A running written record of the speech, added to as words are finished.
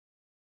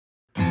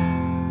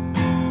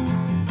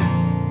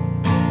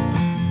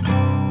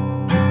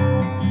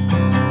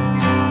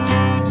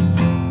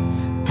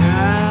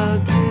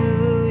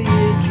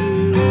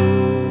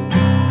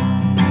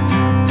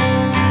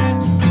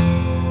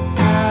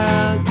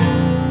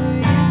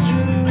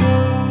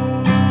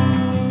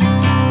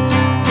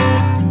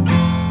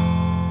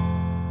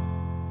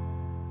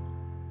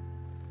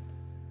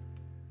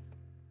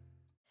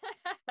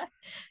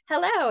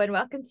and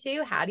welcome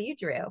to How Do You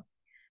Drew?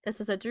 This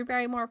is a Drew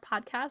Barrymore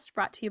podcast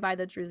brought to you by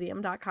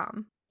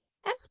thedrewseum.com.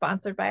 And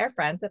sponsored by our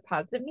friends at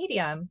Positive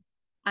Medium.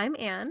 I'm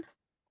Anne.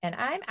 And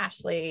I'm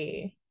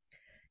Ashley.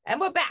 And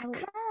we're back.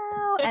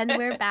 Hello. And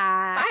we're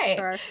back Hi.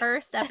 for our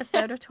first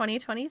episode of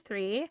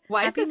 2023.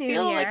 Why Happy does it New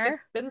feel Year. like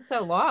it's been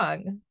so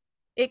long?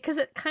 Because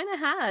it kind of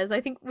has.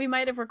 I think we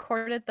might have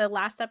recorded the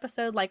last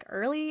episode like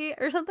early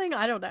or something.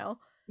 I don't know.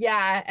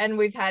 Yeah, and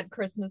we've had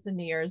Christmas and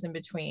New Year's in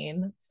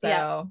between. So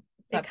Yeah,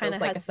 that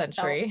feels like a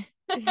century.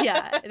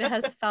 Yeah, it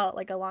has felt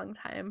like a long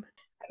time.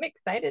 I'm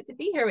excited to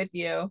be here with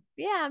you.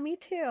 Yeah, me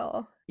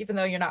too. Even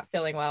though you're not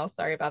feeling well.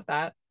 Sorry about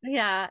that.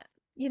 Yeah.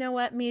 You know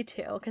what? Me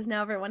too. Because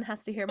now everyone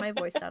has to hear my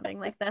voice sounding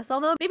like this.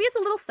 Although maybe it's a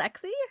little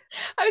sexy.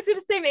 I was going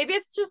to say, maybe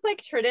it's just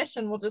like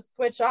tradition. We'll just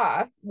switch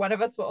off. One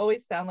of us will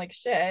always sound like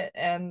shit.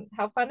 And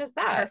how fun is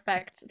that?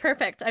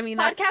 Perfect. I mean,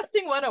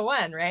 podcasting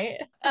 101,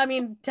 right? I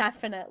mean,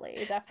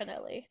 definitely.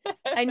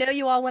 I know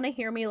you all want to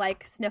hear me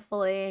like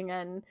sniffling,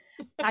 and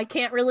I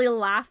can't really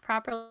laugh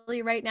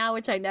properly right now,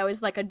 which I know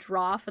is like a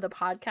draw for the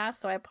podcast.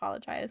 So I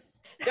apologize.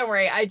 Don't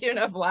worry. I do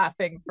enough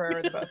laughing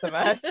for the both of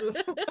us.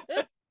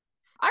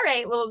 All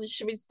right, well,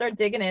 should we start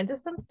digging into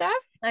some stuff?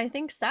 I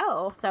think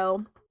so.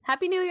 So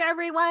Happy New Year,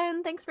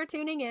 everyone. Thanks for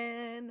tuning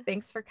in.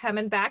 Thanks for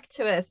coming back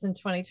to us in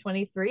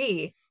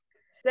 2023.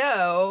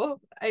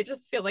 So I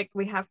just feel like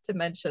we have to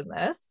mention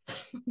this.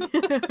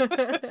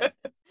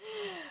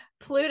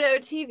 Pluto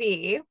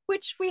TV,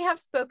 which we have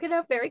spoken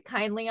of very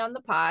kindly on the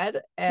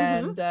pod,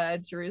 and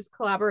Drew's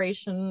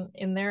collaboration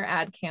in their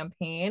ad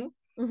campaign.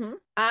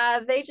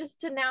 They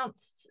just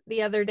announced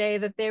the other day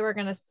that they were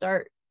going to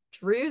start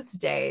Drew's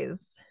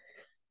Days.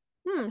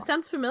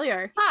 Sounds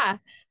familiar.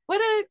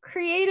 What a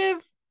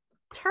creative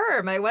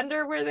term. I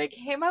wonder where they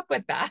came up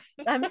with that.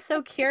 I'm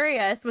so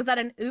curious. Was that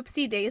an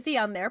oopsie daisy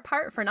on their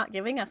part for not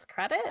giving us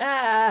credit?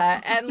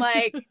 And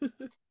like,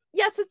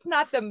 yes, it's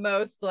not the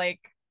most like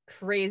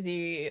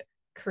crazy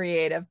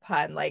creative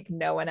pun. Like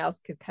no one else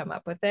could come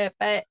up with it,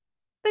 but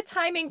the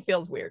timing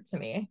feels weird to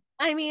me.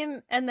 I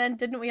mean, and then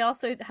didn't we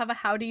also have a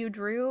How Do You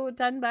Drew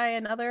done by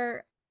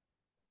another?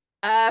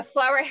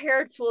 Flower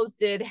Hair Tools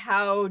did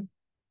How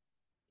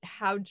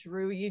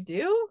Drew You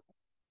Do?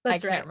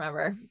 That's right. I can't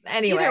remember.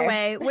 Anyway. Either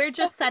way, we're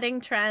just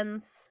setting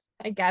trends.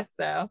 I guess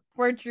so.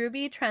 We're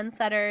Drewbie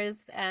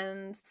trendsetters,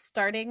 and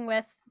starting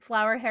with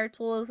Flower Hair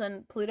Tools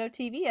and Pluto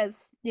TV,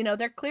 as you know,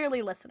 they're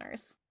clearly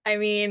listeners. I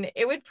mean,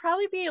 it would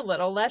probably be a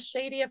little less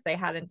shady if they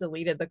hadn't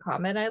deleted the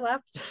comment I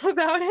left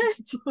about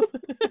it.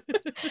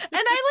 And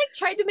I like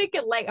tried to make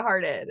it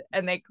lighthearted,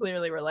 and they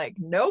clearly were like,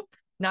 nope,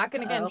 not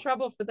gonna get in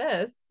trouble for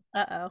this.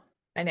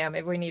 I know,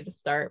 maybe we need to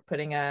start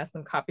putting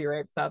some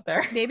copyrights out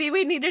there. Maybe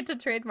we needed to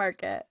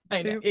trademark it.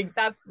 I know. Oops.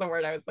 That's the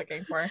word I was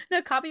looking for.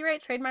 No,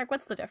 copyright, trademark,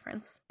 what's the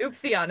difference?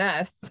 Oopsie on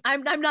us.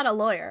 I'm not a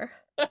lawyer.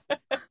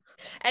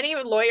 Any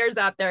lawyers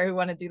out there who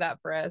want to do that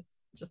for us,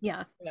 just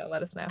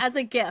let us know. As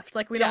a gift.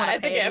 Like we don't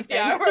want to pay anything.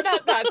 Yeah, we're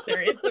not that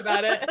serious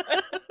about it.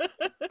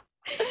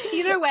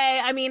 Either way,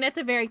 I mean, it's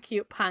a very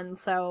cute pun,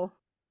 so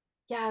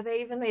yeah,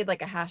 they even made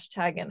like a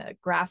hashtag and a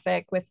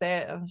graphic with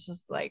it. I was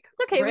just like,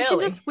 it's okay.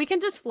 Really? We can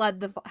just flood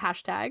the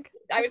hashtag.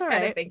 I was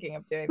kind of thinking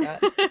of doing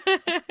that.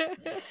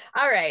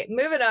 All right,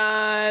 moving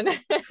on.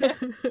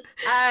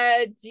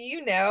 Do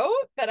you know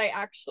that I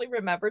actually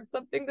remembered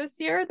something this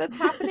year that's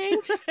happening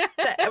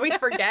that we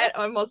forget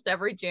almost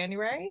every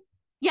January?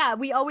 Yeah,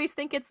 we always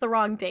think it's the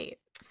wrong date.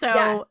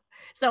 So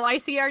I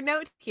see our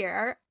note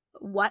here.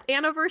 What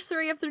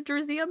anniversary of the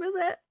Drewseum is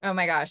it? Oh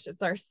my gosh,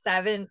 it's our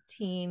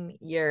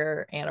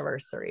 17-year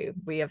anniversary.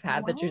 We have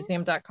had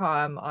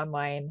thedrewseum.com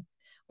online.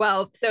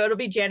 Well, so it'll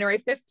be January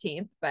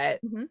 15th,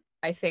 but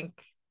I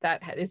think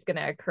that is going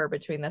to occur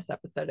between this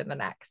episode and the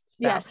next.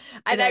 So, yes.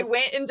 And I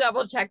went and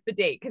double checked the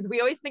date because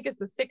we always think it's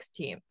the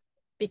 16th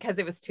because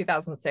it was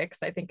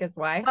 2006, I think is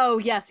why. Oh,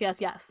 yes. Yeah.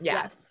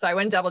 Yes. So I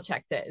went and double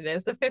checked it. It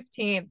is the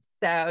 15th.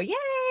 So yay.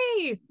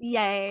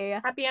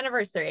 Happy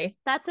anniversary.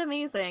 That's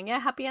amazing. Yeah,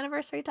 happy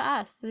anniversary to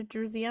us. The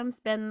Drewseum's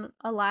been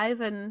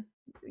alive and,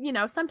 you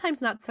know,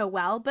 sometimes not so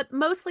well, but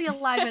mostly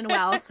alive and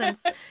well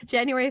since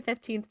January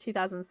 15th,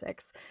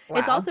 2006. Wow.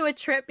 It's also a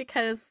trip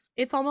because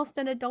it's almost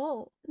an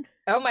adult.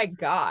 Oh my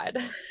God.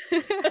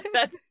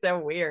 That's so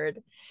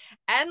weird.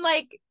 And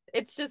like,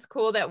 it's just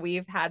cool that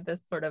we've had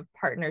this sort of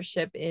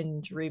partnership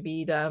in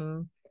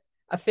Drewbeedom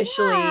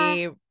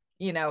officially,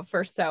 you know,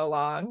 for so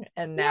long.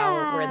 And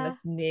now we're in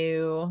this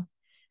new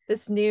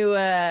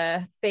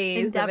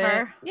phase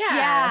endeavor. Of it.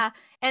 Yeah.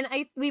 And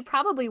we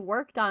probably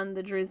worked on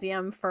the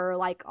Drewseum for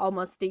like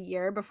almost a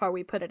year before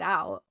we put it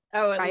out.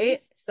 Oh, at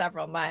least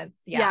several months.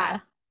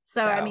 Yeah.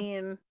 So I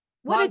mean,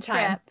 what a trip.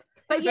 Time.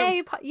 But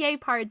yay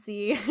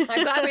Pardsy.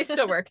 I'm glad we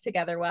still work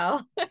together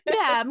well.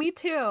 Yeah, me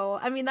too.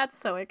 I mean, that's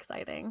so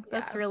exciting.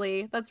 That's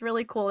really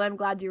cool. I'm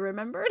glad you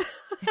remembered.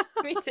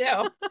 Me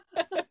too.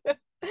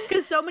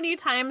 Because so many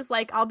times,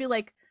 like, I'll be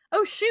like,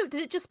 oh shoot,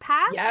 did it just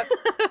pass? Yep.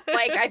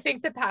 Like I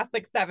think the past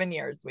like 7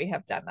 years we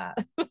have done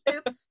that.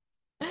 Oops.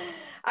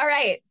 All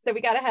right. So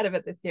we got ahead of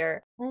it this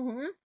year.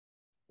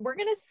 we're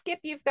going to skip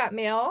You've Got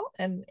Mail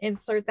and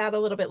insert that a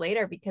little bit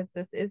later because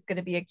this is going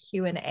to be a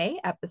Q&A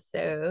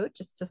episode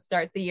just to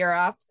start the year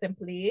off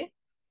simply.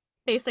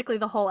 Basically,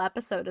 the whole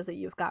episode is a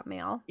You've Got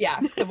Mail. Yeah,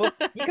 so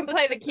you can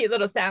play the cute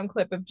little sound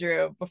clip of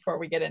Drew before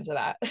we get into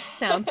that.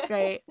 Sounds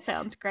great.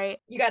 Sounds great.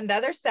 You got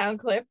another sound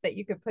clip that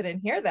you could put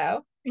in here,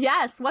 though.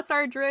 Yes. What's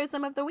our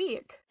Drewism of the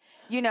week?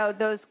 You know,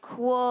 those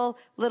cool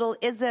little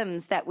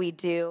isms that we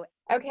do.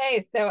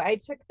 Okay, so I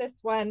took this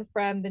one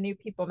from the New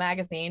People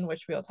magazine,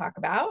 which we'll talk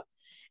about.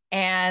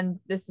 And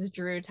this is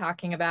Drew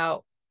talking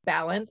about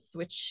balance,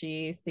 which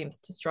she seems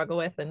to struggle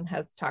with and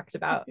has talked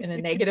about in a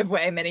negative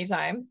way many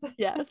times.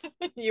 Yes.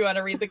 You want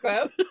to read the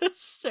quote?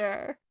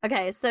 Sure.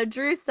 Okay, so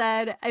Drew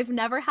said, "I've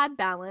never had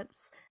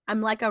balance.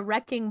 I'm like a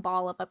wrecking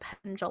ball of a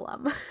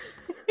pendulum."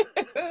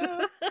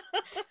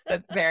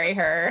 That's very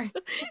her.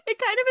 It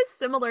kind of is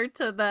similar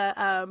to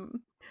the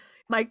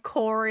my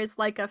core is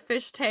like a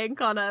fish tank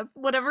on a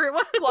whatever it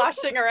was.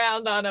 Sloshing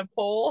around on a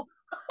pole.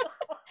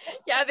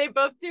 Yeah, they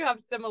both do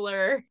have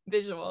similar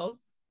visuals.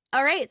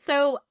 All right,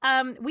 so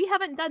we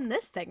haven't done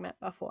this segment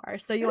before.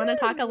 So you want to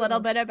talk a little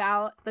bit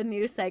about the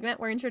new segment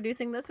we're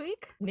introducing this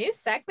week? New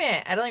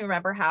segment. I don't even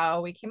remember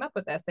how we came up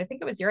with this. I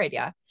think it was your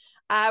idea.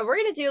 We're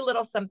going to do a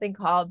little something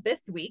called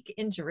This Week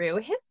in Drew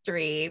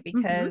History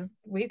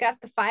because we've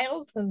got the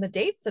files and the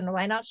dates, and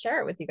why not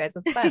share it with you guys?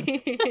 It's fun.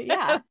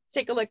 Yeah. Let's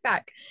take a look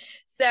back.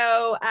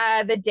 So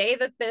the day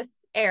that this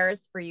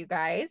airs for you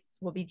guys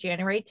will be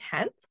January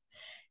 10th.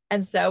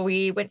 And so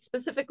we went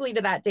specifically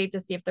to that date to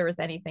see if there was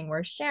anything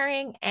worth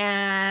sharing,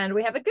 and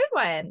we have a good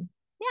one.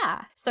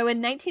 Yeah. So in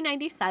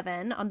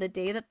 1997, on the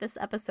day that this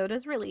episode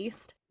is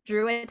released,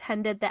 Drew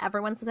attended the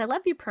Everyone Says I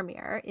Love You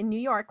premiere in New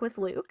York with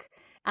Luke.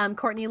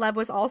 Courtney Love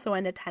was also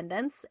in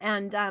attendance,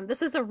 and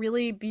this is a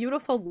really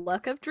beautiful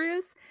look of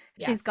Drew's.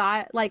 Yes. She's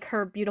got like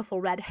her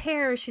beautiful red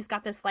hair. She's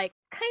got this like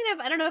kind of,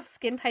 I don't know if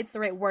skin tight's the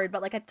right word,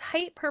 but like a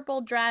tight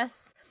purple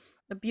dress,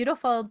 a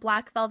beautiful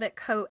black velvet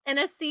coat, and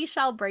a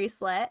seashell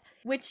bracelet,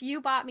 which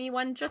you bought me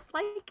one just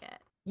like it.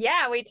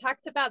 Yeah, we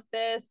talked about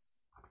this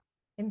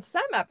in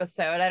some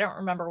episode. I don't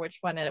remember which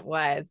one it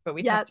was, but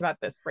we talked about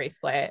this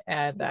bracelet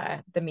and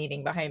the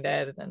meaning behind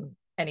it. And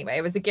anyway,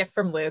 it was a gift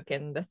from Luke,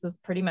 and this is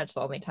pretty much the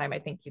only time I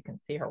think you can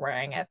see her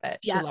wearing it, but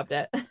she loved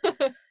it.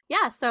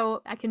 Yeah,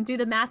 so I can do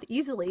the math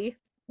easily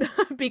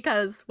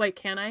because, wait,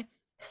 can I?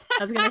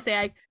 I was going to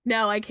say,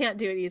 I can't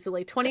do it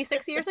easily.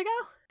 26 years ago?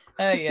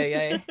 Oh,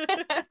 yeah.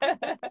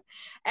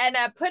 And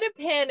put a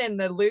pin in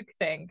the Luke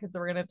thing because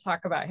we're going to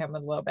talk about him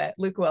in a little bit.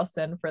 Luke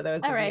Wilson, for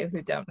those of you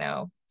who don't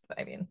know.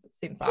 I mean, it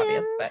seems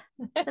obvious, but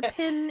the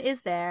pin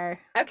is there.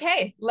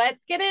 Okay,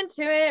 let's get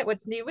into it.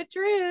 What's new with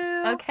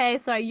Drew? Okay,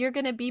 so you're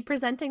going to be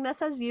presenting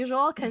this as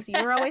usual because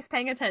you're always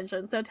paying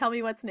attention. So tell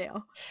me what's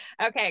new.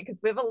 Okay, because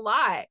we have a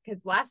lot.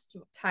 Because last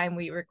time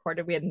we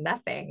recorded, we had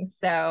nothing.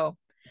 So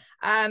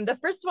the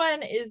first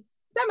one is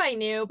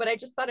semi-new, but I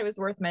just thought it was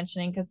worth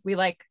mentioning because we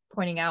like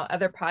pointing out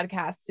other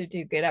podcasts who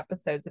do good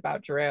episodes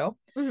about Drew.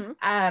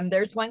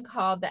 There's one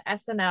called the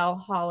SNL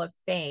Hall of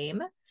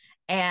Fame.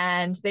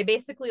 And they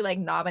basically like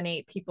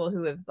nominate people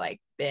who have like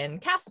been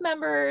cast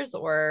members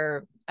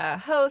or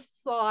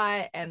hosts a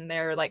lot, and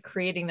they're like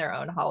creating their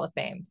own Hall of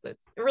Fame. So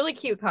it's a really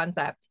cute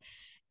concept.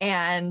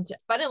 And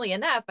funnily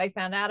enough, I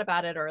found out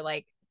about it, or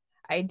like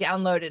I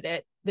downloaded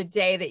it the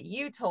day that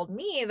you told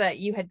me that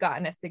you had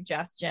gotten a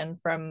suggestion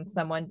from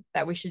someone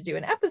that we should do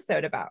an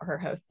episode about her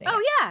hosting.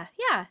 Oh,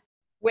 yeah.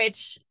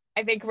 Which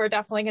I think we're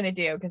definitely going to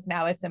do because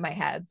now it's in my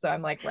head. So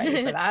I'm like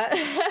ready for that.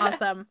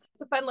 Awesome.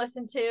 It's a fun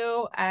listen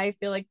to. I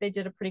feel like they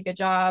did a pretty good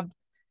job.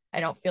 I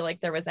don't feel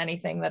like there was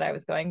anything that I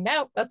was going,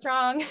 nope, that's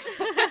wrong.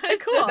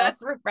 Cool. So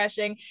that's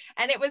refreshing.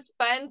 And it was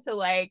fun to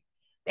like,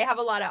 they have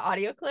a lot of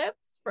audio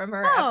clips from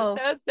her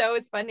episodes. So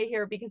it's fun to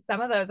hear because some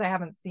of those I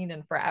haven't seen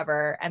in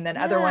forever. And then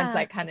other ones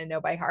I kind of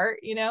know by heart,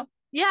 you know?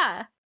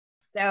 Yeah.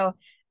 So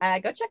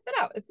go check that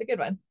out. It's a good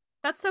one.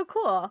 That's so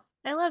cool.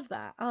 I love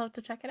that. I'll have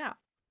to check it out.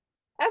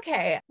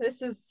 Okay,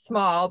 this is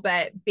small,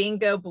 but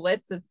Bingo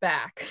Blitz is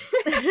back.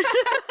 I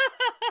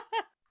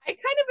kind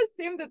of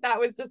assumed that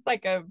was just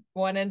like a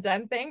one and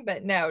done thing,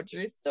 but no,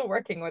 Drew's still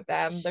working with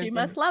them. She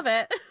must love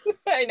it.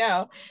 I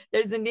know.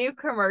 There's a new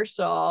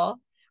commercial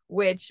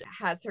which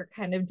has her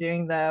kind of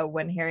doing the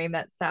When Harry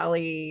Met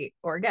Sally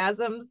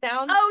orgasm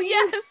sound. Oh,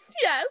 scene.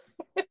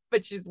 yes.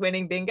 But she's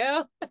winning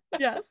bingo.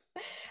 Yes.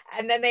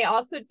 And then they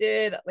also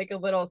did like a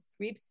little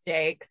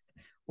sweepstakes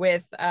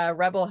with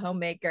Rebel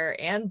Homemaker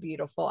and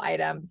Beautiful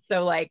Items.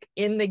 So like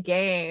in the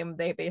game,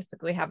 they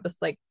basically have this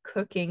like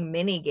cooking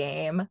mini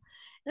game.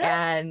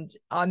 And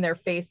on their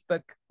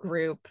Facebook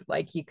group,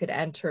 like you could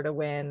enter to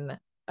win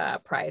a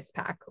prize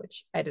pack,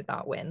 which I did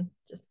not win,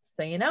 just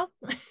so you know.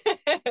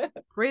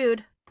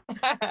 Rude.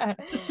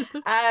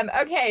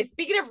 Okay,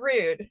 speaking of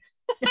rude.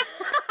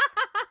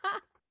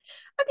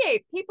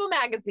 Okay, People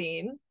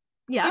Magazine.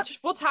 Yeah. Which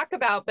we'll talk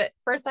about, but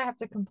first I have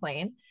to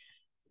complain.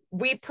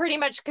 We pretty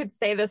much could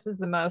say this is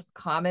the most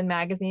common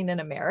magazine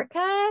in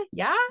America.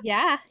 Yeah?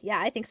 Yeah,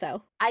 I think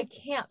so. I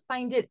can't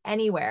find it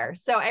anywhere.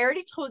 So I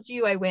already told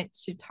you I went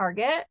to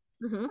Target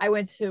Mhm. I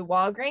went to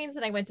Walgreens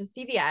and I went to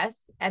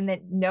CVS, and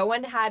then no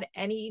one had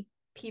any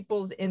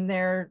people's in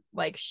their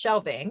like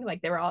shelving,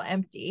 like they were all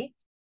empty.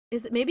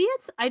 Is it maybe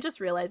it's I just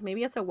realized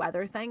maybe it's a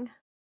weather thing.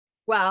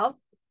 Well,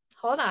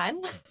 hold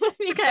on,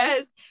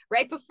 because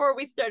right before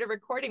we started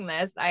recording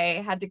this,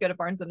 I had to go to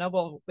Barnes and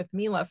Noble with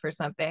Mila for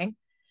something.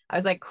 I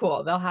was like,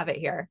 cool, they'll have it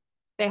here.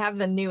 They have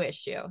the new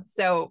issue.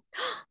 So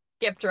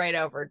skipped right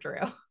over, Drew.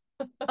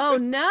 Oh So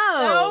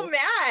no.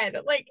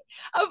 mad. Like,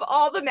 of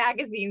all the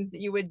magazines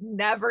that you would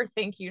never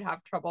think you'd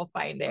have trouble Oh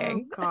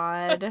finding.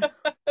 God.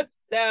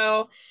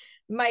 So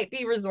might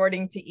be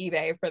resorting to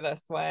eBay for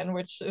this one,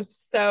 which is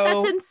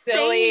so That's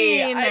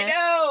silly. insane. I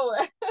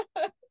know.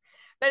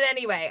 But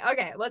anyway,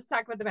 okay, let's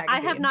talk about the magazine.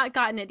 I have not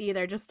gotten it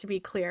either, just to be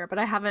clear, but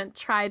I haven't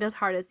tried as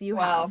hard as you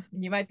Well, have.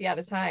 you might be out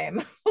of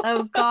time.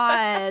 Oh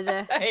God.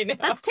 I know.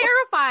 That's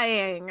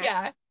terrifying.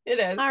 Yeah, it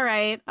is. All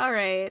right. All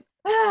right.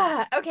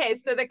 Okay,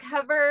 so the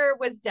cover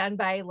was done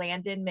by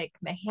Landon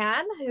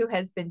McMahon, who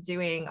has been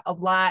doing a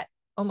lot,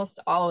 almost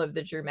all of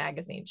the Drew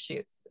magazine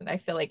shoots. And I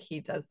feel like he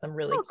does some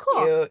really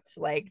cool. cute,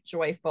 like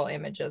joyful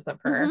images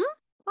of her.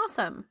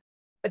 Awesome.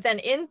 But then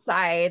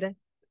inside,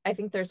 I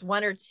think there's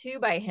one or two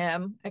by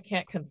him. I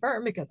can't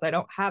confirm because I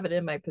don't have it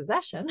in my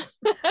possession.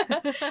 But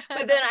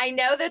then I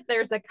know that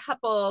there's a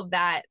couple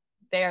that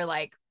they're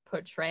like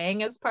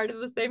portraying as part of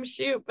the same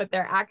shoot, but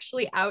they're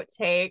actually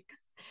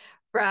outtakes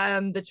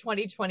from the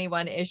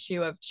 2021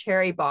 issue of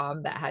Cherry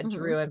Bomb that had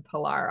Drew and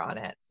Pilar on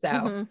it.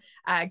 So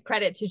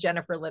credit to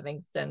Jennifer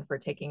Livingston for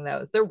taking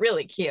those. They're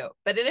really cute,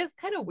 but it is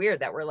kind of weird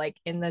that we're like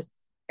in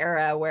this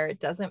era where it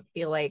doesn't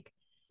feel like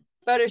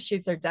photo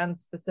shoots are done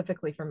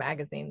specifically for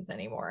magazines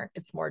anymore.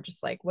 It's more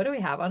just like, what do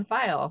we have on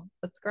file?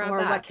 Let's grab or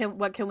that.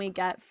 what can we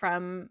get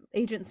from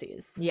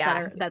agencies?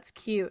 Yeah, that's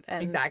cute.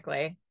 And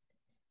exactly.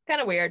 Kind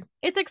of weird.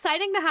 It's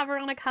exciting to have her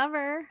on a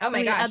cover. Oh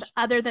my gosh.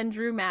 Other than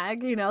Drew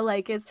Mag, you know,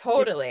 like it's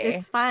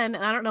it's fun.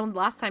 And I don't know the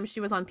last time she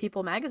was on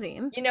People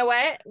magazine. You know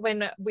what?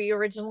 When we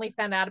originally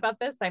found out about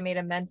this, I made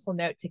a mental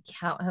note to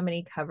count how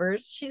many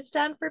covers she's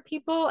done for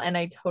People, and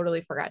I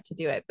totally forgot to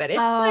do it. But it's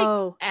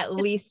like at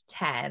least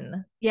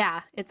 10.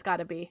 Yeah, it's got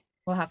to be.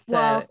 We'll have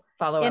to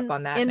follow up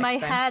on that. In my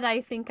head,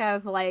 I think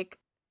of like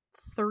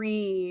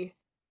 3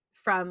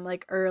 from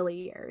like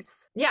early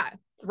years. Yeah,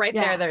 right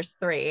there. There's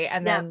 3,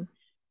 and then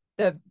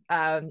the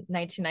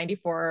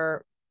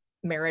 1994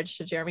 Marriage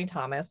to Jeremy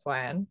Thomas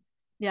one.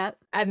 Yep.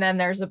 And then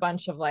there's a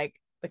bunch of like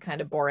the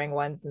kind of boring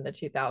ones in the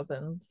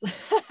 2000s.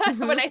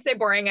 When I say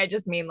boring, I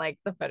just mean like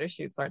the photo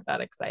shoots aren't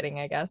that exciting,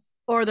 I guess.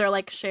 Or they're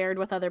like shared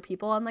with other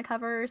people on the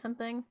cover or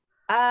something.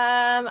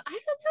 I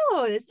don't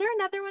know. Is there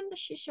another one that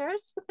she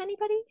shares with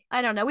anybody?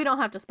 I don't know. We don't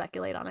have to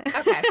speculate on it.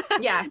 Okay.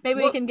 Yeah.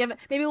 Maybe we can give it.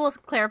 Maybe we'll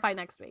clarify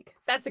next week.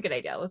 That's a good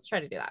idea. Let's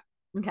try to do that.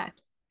 Okay.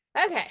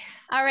 Okay.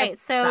 All right.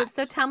 So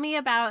tell me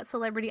about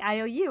Celebrity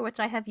IOU, which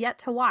I have yet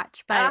to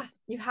watch, but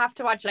you have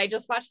to watch it. I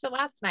just watched it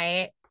last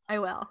night. I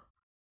will.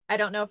 I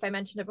don't know if I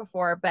mentioned it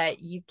before, but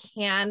you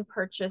can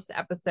purchase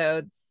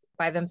episodes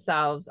by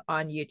themselves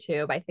on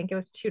YouTube. I think it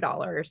was $2.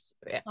 Awesome.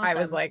 I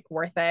was like,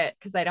 worth it,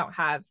 because I don't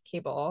have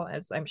cable,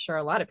 as I'm sure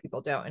a lot of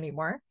people don't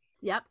anymore.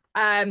 Yep.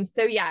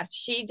 So yes,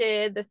 she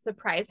did the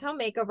surprise home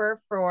makeover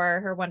for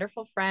her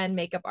wonderful friend,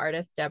 makeup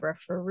artist Deborah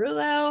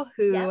Ferrulo,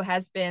 who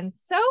has been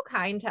so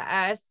kind to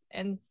us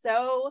and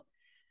so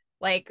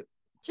like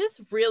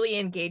just really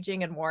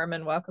engaging and warm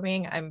and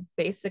welcoming. I'm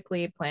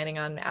basically planning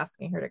on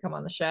asking her to come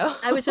on the show.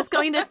 I was just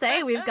going to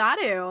say, we've got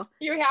to.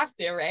 You have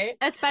to, right?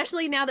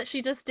 Especially now that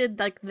she just did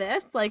like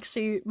this, like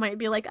she might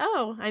be like,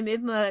 oh, I'm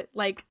in the,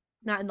 like,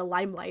 not in the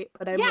limelight,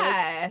 but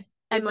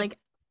I'm like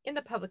in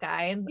the public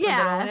eye.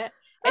 And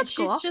and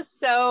she's cool. Just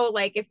so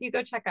like, if you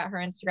go check out her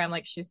Instagram,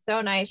 like she's so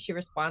nice. She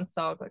responds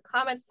to all the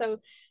comments. So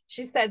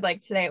she said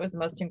like today it was the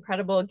most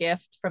incredible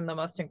gift from the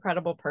most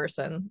incredible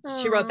person.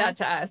 Aww. She wrote that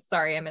to us.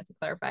 Sorry, I meant to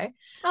clarify.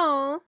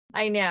 Oh,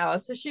 I know.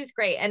 So she's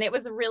great. And it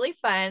was really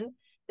fun.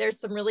 There's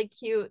some really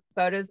cute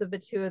photos of the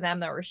two of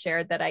them that were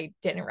shared that I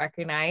didn't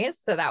recognize.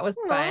 So that was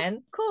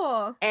fun.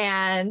 Cool.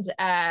 And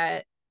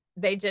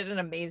they did an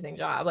amazing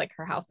job. Like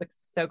her house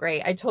looks so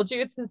great. I told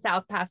you it's in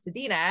South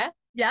Pasadena.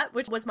 Yeah,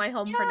 which was my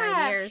home for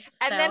 9 years.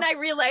 And then I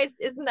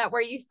realized, isn't that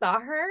where you saw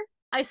her?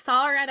 I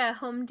saw her at a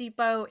Home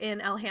Depot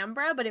in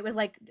Alhambra, but it was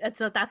like,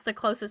 that's the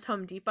closest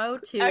Home Depot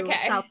to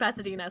South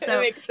Pasadena.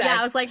 So yeah,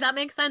 I was like, that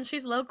makes sense.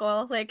 She's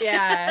local. Like,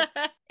 yeah,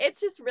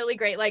 it's just really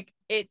great. Like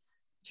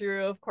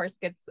Drew, of course,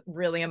 gets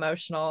really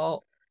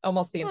emotional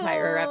almost the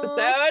entire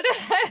episode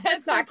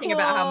talking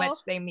about how much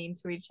they mean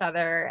to each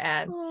other.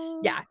 And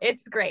yeah,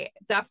 it's great.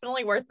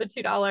 Definitely worth the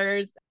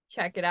 $2.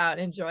 Check it out.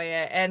 Enjoy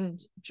it.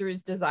 And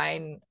Drew's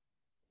design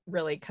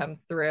really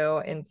comes through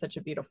in such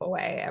a beautiful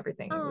way.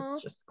 Everything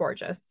is just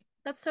gorgeous.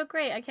 That's so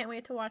great. I can't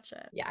wait to watch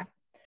it. Yeah.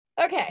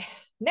 Okay.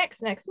 Next.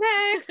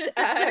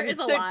 There is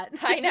a lot.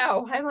 I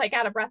know. I'm like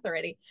out of breath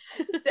already.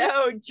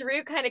 So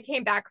Drew kind of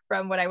came back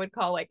from what I would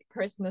call like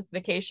Christmas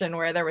vacation,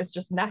 where there was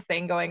just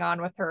nothing going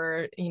on with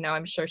her. You know,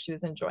 I'm sure she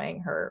was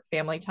enjoying her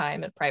family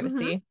time and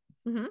privacy.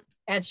 Mm-hmm.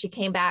 And she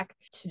came back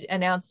to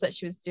announce that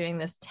she was doing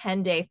this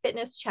 10-day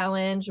fitness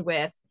challenge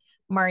with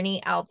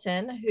Marnie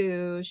Elton,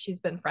 who she's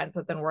been friends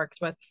with and worked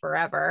with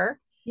forever.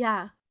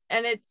 Yeah.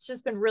 And it's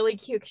just been really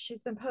cute because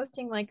she's been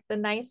posting like the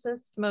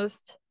nicest,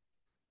 most,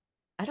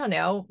 I don't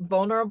know,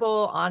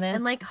 vulnerable, honest,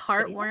 and like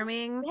videos.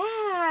 heartwarming.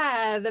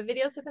 Yeah, the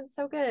videos have been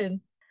so good.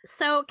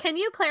 So can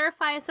you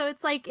clarify? So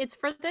it's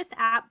for this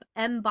app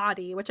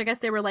Embody, which I guess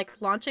they were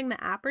like launching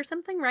the app or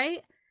something,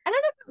 right? I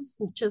don't know if it was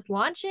just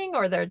launching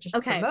or they're just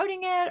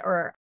promoting it,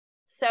 or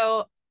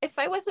so if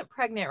I wasn't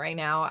pregnant right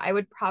now, I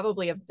would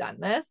probably have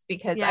done this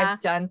because I've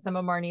done some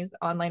of Marnie's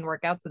online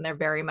workouts and they're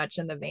very much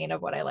in the vein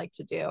of what I like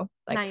to do,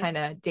 like kind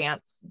of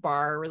dance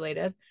bar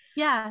related.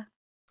 Yeah.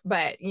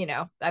 But, you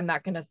know, I'm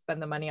not going to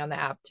spend the money on the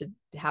app to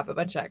have a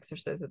bunch of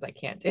exercises I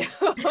can't do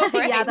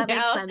yeah, that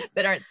makes sense.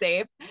 that aren't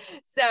safe.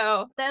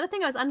 So the other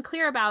thing I was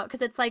unclear about,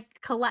 because it's like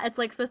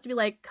supposed to be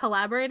like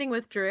collaborating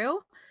with Drew.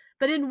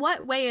 But in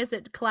what way is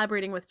it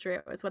collaborating with Drew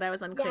is what I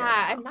was unclear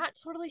about. I'm not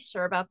totally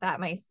sure about that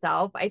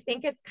myself. I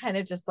think it's kind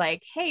of just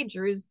like, hey,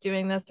 Drew's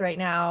doing this right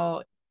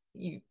now.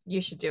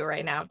 You should do it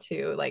right now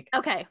too. Like,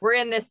 okay, we're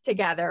in this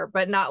together,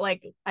 but not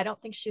like, I don't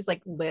think she's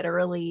like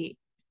literally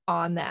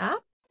on the app.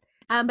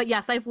 But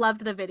yes, I've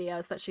loved the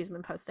videos that she's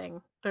been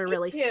posting. They're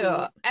really sweet.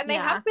 And they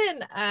have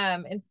been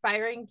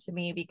inspiring to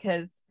me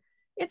because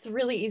it's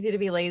really easy to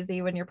be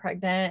lazy when you're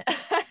pregnant.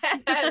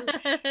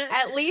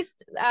 At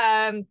least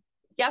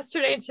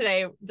yesterday and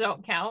today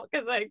don't count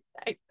because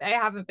I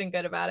haven't been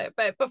good about it.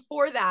 But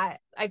before that,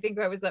 I think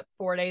I was up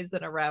 4 days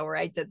in a row where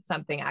I did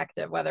something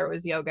active, whether it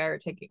was yoga or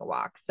taking a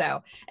walk.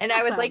 So, and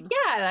awesome. I was like,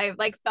 yeah, I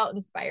like felt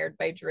inspired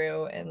by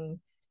Drew, and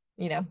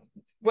you know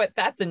what,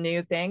 that's a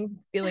new thing,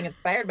 feeling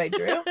inspired by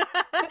Drew.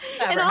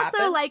 And also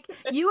happened. Like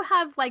you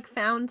have like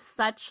found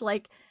such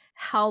like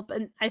help,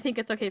 and I think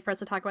it's okay for us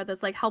to talk about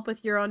this, like help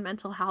with your own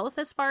mental health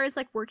as far as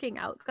like working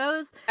out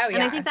goes. Oh yeah.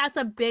 And I think that's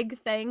a big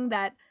thing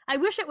that I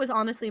wish it was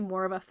honestly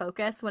more of a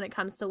focus when it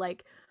comes to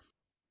like,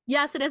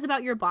 yes, it is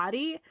about your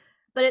body,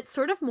 but it's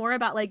sort of more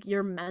about like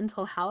your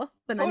mental health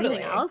than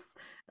anything else.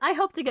 I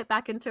hope to get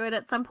back into it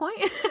at some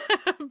point.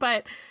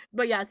 but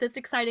yes, it's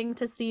exciting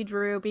to see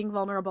Drew being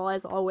vulnerable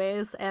as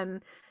always.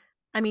 And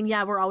I mean,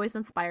 yeah, we're always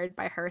inspired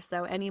by her.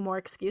 So any more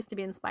excuse to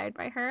be inspired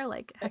by her,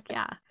 like, heck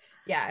yeah.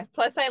 Yeah.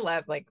 Plus I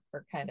love like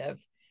her kind of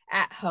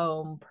at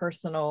home,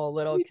 personal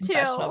little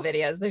confessional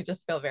videos. They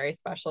just feel very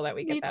special that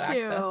we get that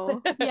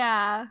access.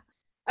 Yeah.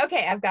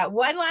 Okay. I've got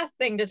one last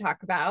thing to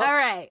talk about. All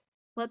right.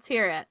 Let's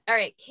hear it. All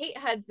right. Kate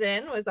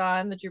Hudson was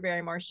on the Drew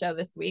Barrymore show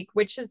this week,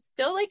 which is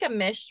still like a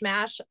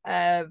mishmash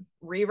of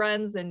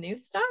reruns and new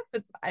stuff.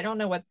 I don't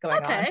know what's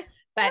going on,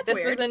 but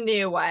this was a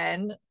new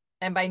one.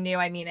 And by new,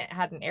 I mean it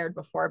hadn't aired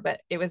before,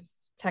 but it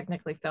was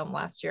technically filmed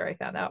last year, I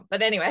found out.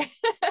 But anyway,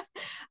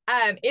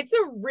 it's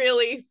a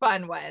really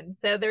fun one.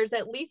 So there's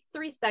at least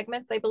 3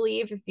 segments, I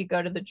believe. If you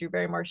go to the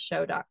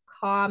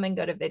drewbarrymoreshow.com and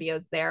go to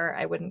videos there,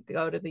 I wouldn't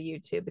go to the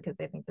YouTube because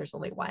I think there's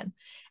only one.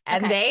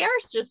 And they are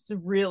just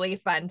really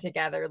fun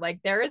together.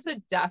 Like there is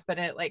a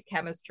definite like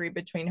chemistry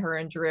between her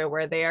and Drew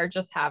where they are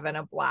just having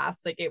a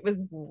blast. Like it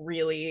was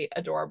really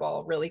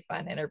adorable, really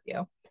fun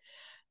interview.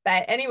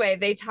 But anyway,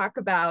 they talk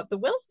about the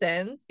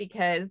Wilsons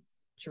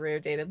because Drew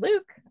dated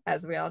Luke,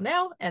 as we all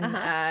know,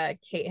 and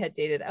Kate had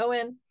dated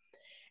Owen.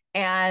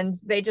 And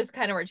they just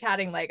kind of were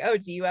chatting like, oh,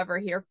 do you ever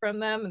hear from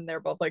them? And they're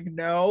both like,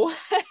 no.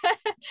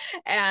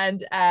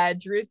 And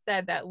Drew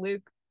said that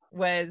Luke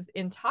was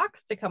in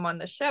talks to come on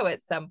the show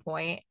at some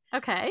point.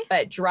 Okay.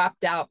 But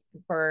dropped out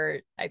for,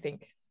 I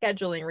think,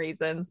 scheduling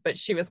reasons. But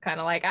she was kind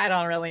of like, I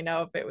don't really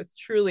know if it was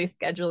truly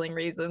scheduling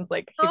reasons.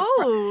 Like,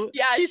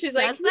 she's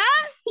like,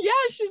 that? Yeah,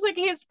 she's like,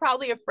 he's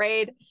probably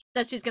afraid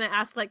that she's going to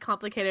ask like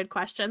complicated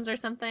questions or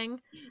something.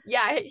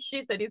 Yeah,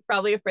 she said he's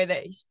probably afraid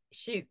that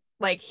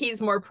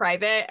he's more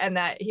private and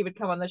that he would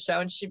come on the show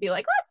and she'd be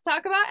like, let's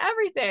talk about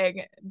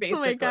everything, basically.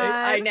 Oh my God.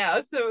 I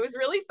know. So it was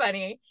really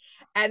funny.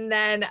 And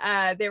then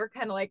they were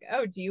kind of like,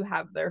 oh, do you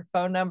have their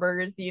phone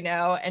numbers? You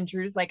know, and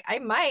Drew's like, I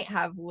might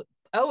have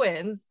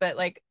Owen's, but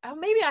like, oh,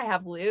 maybe I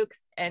have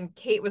Luke's. And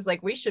Kate was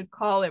like, we should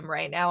call him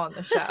right now on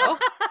the show.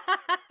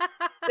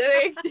 So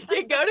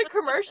they go to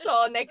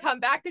commercial and they come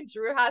back and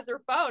Drew has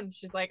her phone.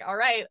 She's like, all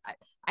right,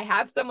 I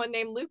have someone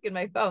named Luke in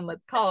my phone.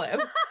 Let's call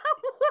him.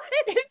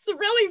 It's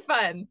really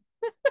fun.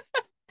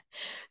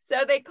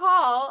 So they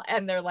call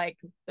and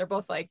they're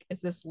both like,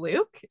 is this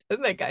Luke?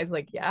 And the guy's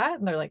like, yeah.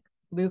 And they're like,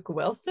 Luke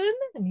Wilson?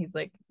 And he's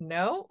like,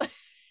 no.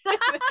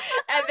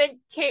 And then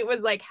Kate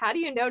was like, how do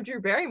you know Drew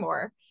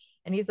Barrymore?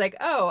 And he's like,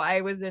 oh,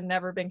 I was in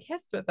Never Been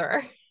Kissed with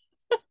her.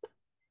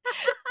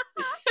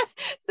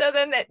 So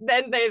then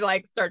they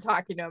like start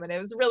talking to him and it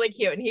was really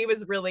cute and he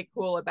was really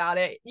cool about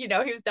it. You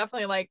know, he was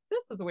definitely like,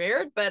 this is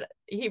weird, but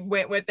he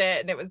went with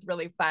it and it was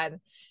really fun.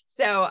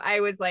 So I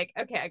was like,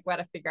 okay, I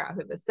gotta figure out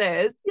who this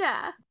is.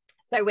 Yeah.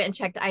 So I went and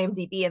checked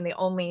IMDb and the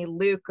only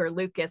Luke or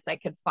Lucas I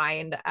could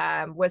find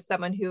was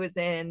someone who was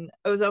in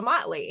Ozo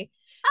Motley.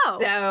 Oh.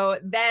 So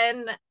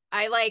then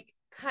I like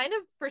kind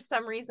of for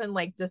some reason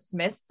like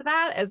dismissed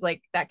that as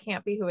like that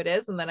can't be who it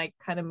is, and then I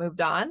kind of moved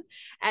on.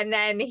 And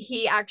then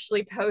he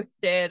actually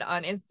posted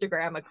on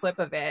Instagram a clip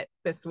of it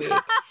this week.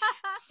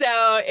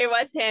 So it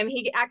was him.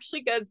 He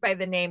actually goes by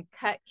the name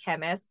Cut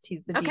Chemist.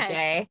 He's the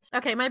DJ.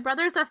 Okay, my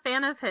brother's a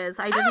fan of his.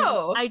 I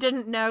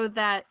didn't know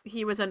that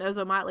he was in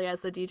Ozomatli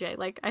as the DJ.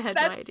 Like, I had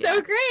no idea. That's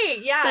so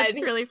great. Yeah. That's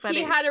really funny.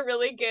 He had a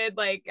really good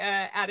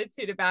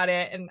attitude about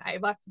it. And I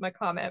left him a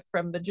comment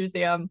from the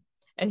Druseum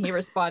and he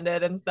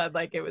responded and said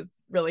like it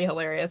was really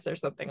hilarious or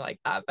something like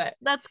that. But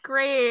that's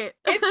great.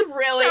 It's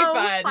really so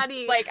fun.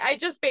 Funny. Like, I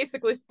just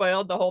basically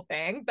spoiled the whole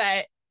thing,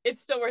 but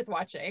it's still worth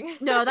watching.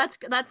 No,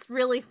 that's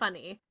really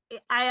funny.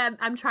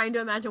 I'm trying to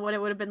imagine what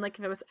it would have been like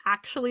if it was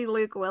actually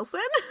Luke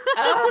Wilson.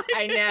 Oh,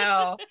 I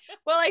know.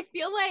 Well, I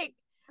feel like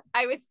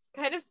I was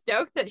kind of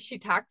stoked that she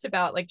talked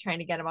about like trying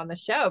to get him on the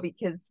show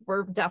because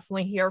we're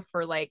definitely here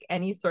for like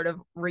any sort of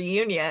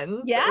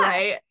reunions,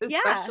 right?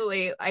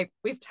 Especially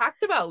we've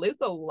talked about Luke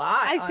a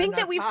lot. I think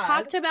that we've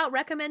talked about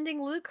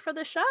recommending Luke for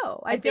the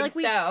show. I feel like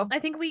I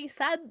think we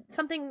said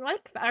something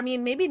like that. I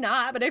mean, maybe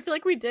not, but I feel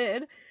like we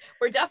did.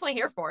 We're definitely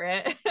here for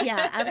it.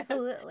 Yeah,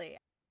 absolutely.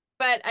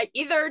 But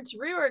either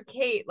Drew or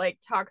Kate like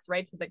talks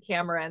right to the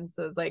camera and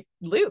says like,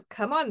 Luke,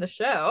 come on the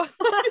show.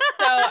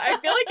 So I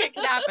feel like it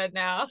can happen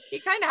now. He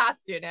kind of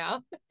has to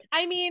now.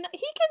 I mean, he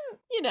can,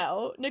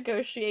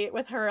 negotiate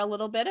with her a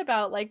little bit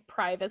about like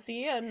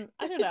privacy and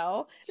I don't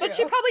know. But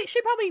she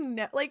probably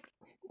know, like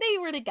they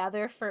were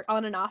together for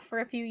on and off for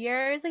a few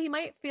years. And he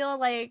might feel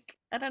like,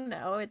 I don't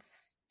know,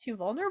 it's too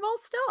vulnerable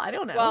still. I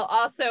don't know. Well,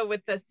 also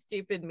with the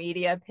stupid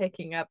media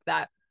picking up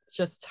that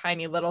just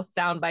tiny little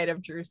soundbite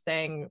of Drew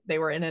saying they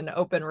were in an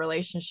open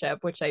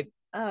relationship, which we've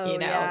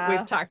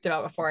talked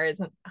about before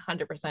isn't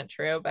 100%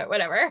 true, but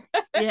whatever.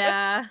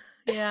 Yeah.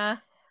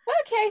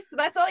 Okay, so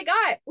that's all I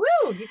got.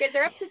 Woo! You guys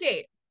are up to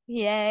date.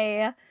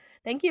 Yay!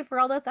 Thank you for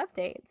all those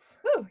updates.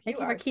 Woo, Thank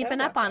you for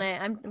keeping up on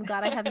it. I'm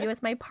glad I have you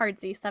as my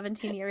pardsy,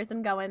 17 years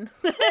and going.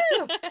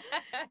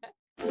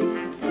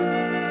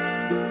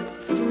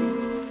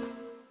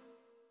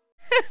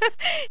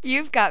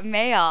 You've got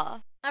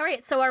mail. All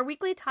right, so our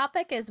weekly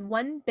topic is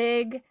one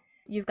big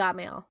you've got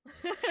mail.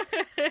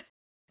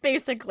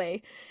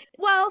 Basically.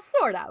 Well,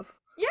 sort of.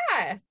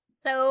 Yeah.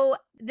 So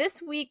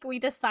this week we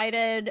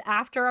decided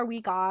after our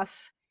week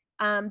off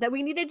that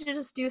we needed to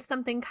just do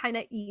something kind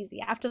of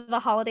easy. After the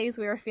holidays,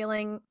 I'm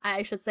feeling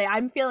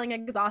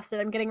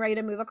exhausted. I'm getting ready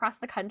to move across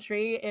the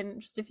country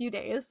in just a few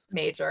days.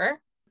 Major.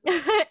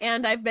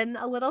 And I've been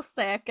a little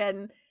sick.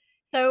 And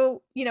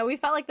so, we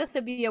felt like this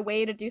would be a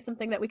way to do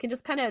something that we can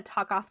just kind of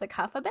talk off the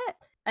cuff a bit.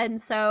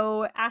 And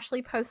so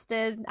Ashley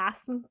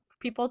asked some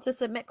people to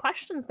submit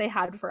questions they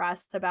had for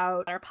us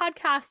about our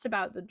podcast,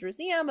 about the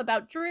Druseum,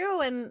 about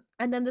Drew, and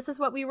then this is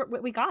what we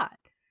got.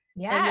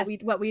 Yeah. And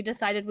what we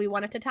decided we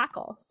wanted to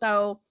tackle.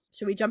 So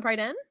should we jump right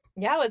in?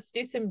 Yeah, let's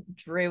do some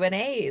Drew and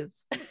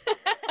A's.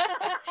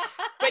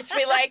 Which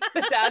we like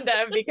the sound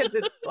of because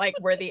it's like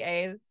we're the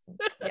A's.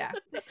 Yeah.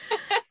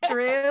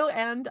 Drew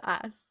and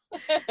us.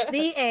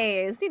 The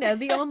A's,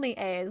 the only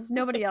A's.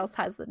 Nobody else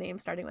has the name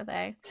starting with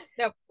A.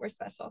 Nope, we're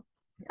special.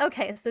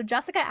 Okay, so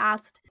Jessica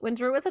asked, when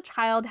Drew was a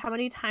child, how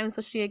many times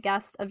was she a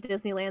guest of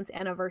Disneyland's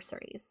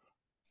anniversaries?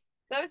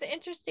 That was an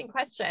interesting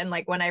question.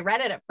 Like when I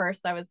read it at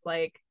first, I was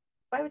like,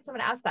 why would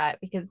someone ask that?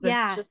 Because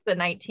that's just the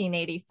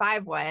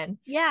 1985 one.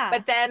 Yeah.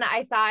 But then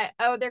I thought,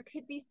 oh, there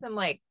could be some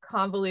like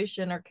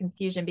convolution or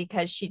confusion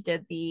because she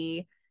did the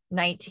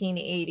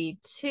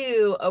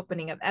 1982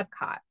 opening of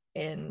Epcot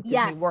in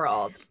Disney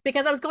World.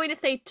 Because I was going to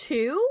say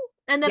 2,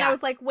 and then I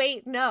was like,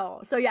 wait, no.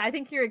 So yeah, I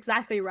think you're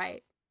exactly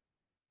right.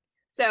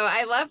 So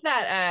I love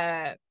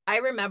that. I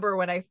remember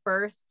when I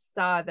first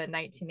saw the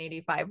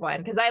 1985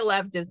 one, because I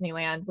love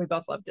Disneyland. We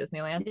both love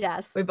Disneyland.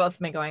 Yes. We've both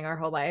been going our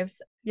whole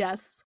lives.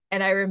 Yes.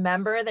 And I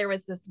remember there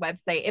was this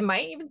website, it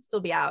might even still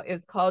be out. It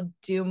was called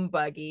Doom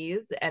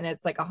Buggies, and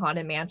it's like a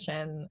Haunted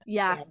Mansion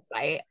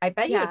site. I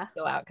bet you it's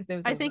still out because it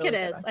was. I think it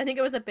is. I think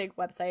it was a big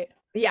website.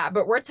 Yeah,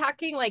 but we're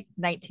talking like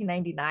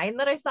 1999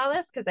 that I saw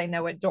this because I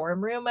know what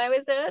dorm room I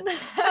was in.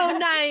 Oh,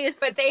 nice.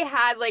 But they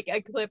had like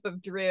a clip of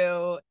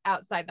Drew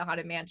outside the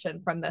Haunted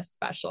Mansion from this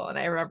special. And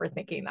I remember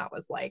thinking that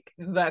was like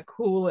the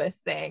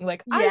coolest thing.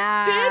 Like, I've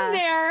been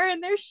there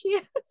and there she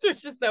is,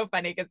 which is so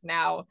funny because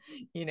now,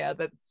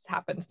 that's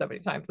happened so many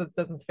times. It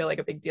doesn't feel like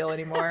a big deal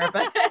anymore.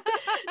 But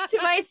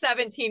to my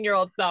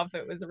 17-year-old self,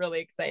 it was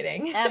really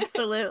exciting.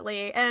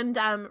 Absolutely. And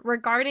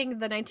regarding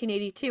the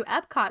 1982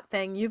 Epcot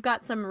thing, you've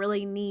got some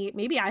really neat,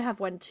 maybe I have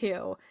one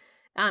too.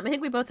 I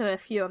think we both have a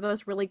few of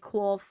those really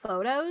cool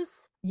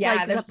photos. Yeah,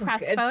 like there's the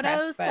press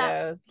photos.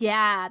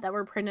 That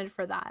were printed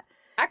for that.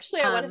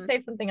 Actually, I want to say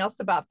something else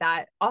about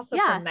that. Also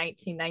from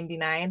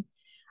 1999.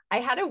 I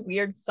had a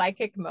weird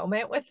psychic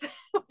moment with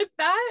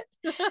that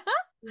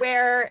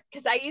where,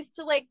 because I used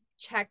to like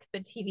check the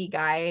TV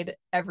guide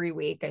every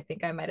week. I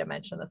think I might have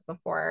mentioned this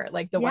before,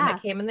 like the one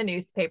that came in the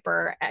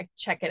newspaper. I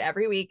check it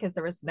every week because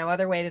there was no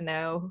other way to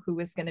know who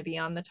was going to be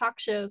on the talk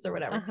shows or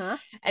whatever.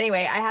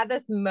 Anyway, I had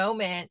this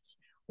moment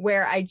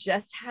where I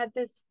just had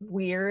this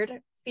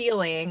weird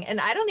feeling,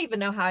 and I don't even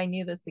know how I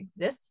knew this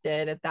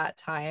existed at that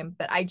time,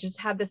 but I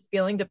just had this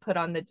feeling to put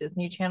on the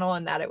Disney Channel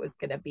and that it was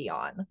going to be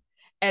on.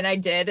 And I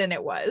did, and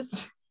it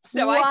was.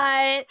 So what?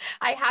 I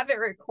have it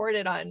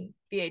recorded on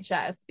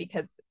VHS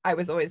because I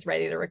was always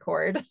ready to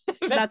record.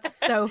 That's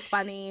so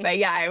funny. But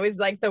yeah, it was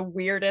like the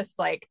weirdest,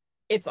 like,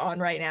 it's on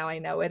right now. I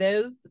know it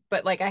is,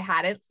 but like I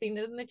hadn't seen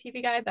it in the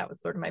TV guide. That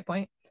was sort of my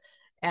point.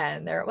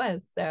 And there it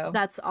was. So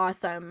that's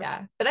awesome.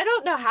 Yeah. But I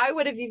don't know how I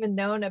would have even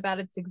known about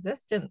its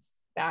existence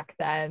back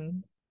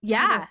then.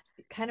 Yeah.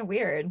 Kind of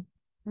weird.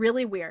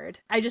 Really weird.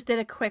 I just did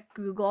a quick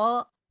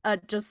Google,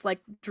 just like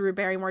Drew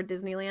Barrymore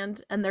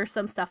Disneyland, and there's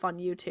some stuff on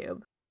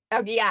YouTube.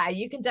 Oh yeah,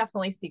 you can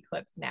definitely see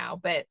clips now,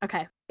 but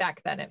okay,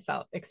 back then it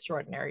felt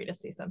extraordinary to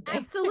see something.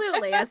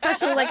 Absolutely,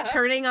 especially like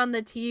turning on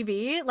the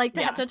TV, like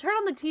to have to turn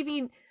on the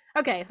TV.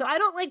 Okay, so I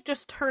don't like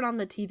just turn on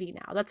the TV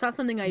now. That's not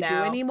something I do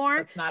anymore.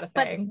 That's not a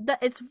thing. But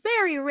it's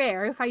very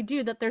rare if I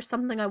do that there's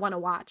something I want to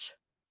watch.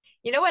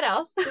 You know what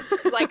else?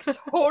 Like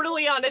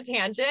totally on a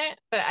tangent,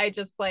 but I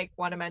just like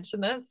want to mention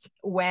this.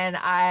 When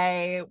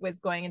I was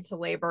going into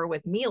labor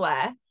with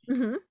Mila,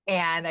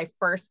 and I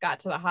first got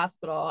to the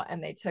hospital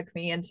and they took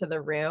me into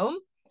the room,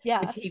 the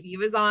TV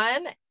was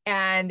on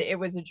and it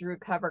was a Drew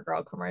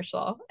CoverGirl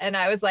commercial. And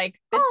I was like,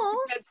 this is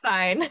a good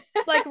sign.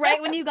 Like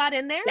right when you got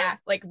in there? Yeah,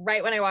 like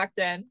right when I walked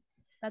in.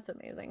 That's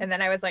amazing. And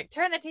then I was like,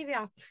 turn the TV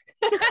off.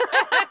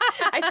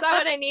 I saw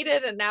what I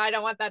needed and now I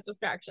don't want that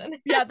distraction.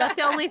 Yeah, that's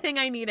the only thing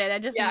I needed. I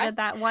just needed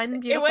that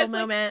one beautiful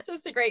moment. Like,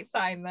 just a great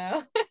sign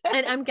though.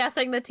 And I'm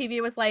guessing the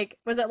TV was like,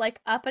 was it like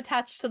up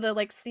attached to the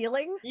like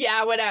ceiling?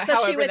 Yeah, whatever,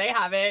 so however they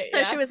have it.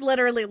 So she was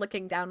literally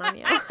looking down on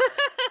you.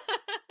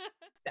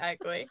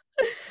 Exactly.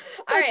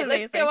 All right,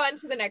 amazing. Let's go on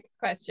to the next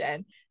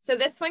question. So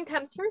this one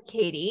comes from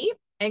Katie.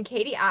 And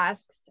Katie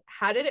asks,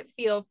 how did it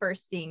feel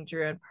first seeing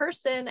Drew in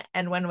person?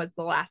 And when was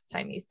the last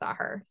time you saw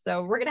her?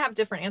 So we're going to have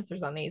different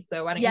answers on these.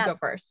 So why don't you go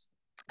first?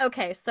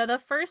 Okay. So the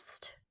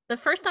first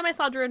time I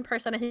saw Drew in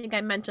person, I think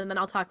I mentioned, then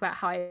I'll talk about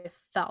how I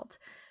felt.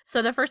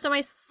 So the first time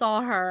I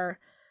saw her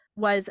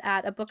was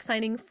at a book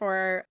signing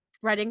for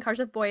Riding Cars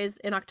with Boys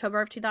in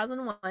October of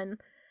 2001.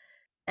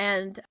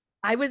 And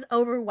I was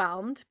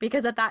overwhelmed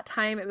because at that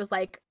time it was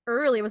like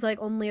early. It was like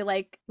only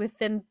like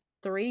within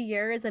 3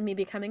 years of me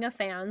becoming a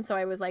fan, so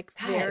I was like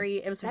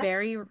very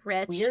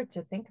rich. Weird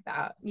to think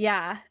about.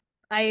 Yeah,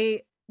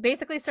 I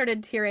basically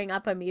started tearing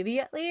up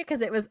immediately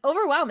because it was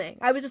overwhelming.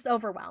 I was just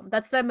overwhelmed.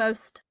 That's the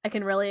most I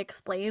can really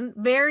explain.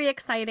 Very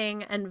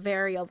exciting and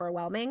very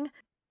overwhelming.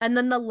 And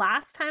then the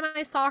last time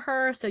I saw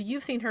her, so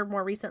you've seen her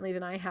more recently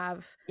than I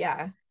have.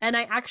 Yeah. And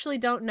I actually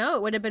don't know.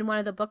 It would have been one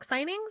of the book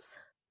signings.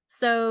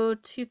 So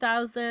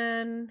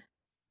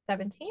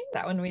 2017.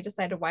 That when we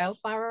decided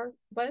Wildflower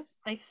was?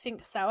 I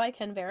think so. I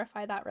can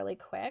verify that really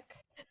quick.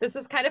 This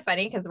is kind of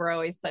funny because we're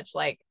always such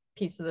like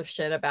pieces of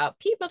shit about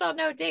people don't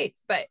know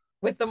dates, but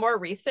with the more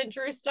recent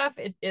Drew stuff,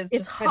 it's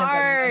just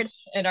hard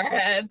in our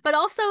heads. But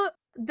also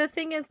the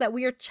thing is that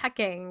we are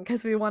checking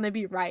because we want to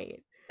be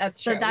right.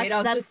 That's true. We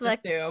don't just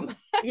assume.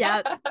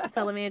 Yeah.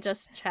 So let me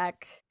just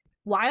check.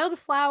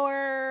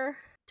 Wildflower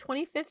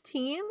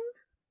 2015.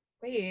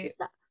 Wait.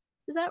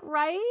 Is that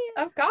right?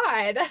 Oh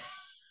God.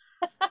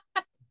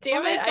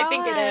 Damn it, I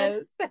think it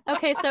is.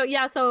 Okay,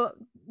 so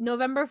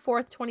November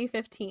 4th,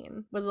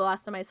 2015 was the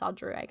last time I saw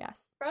Drew, I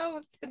guess. Bro,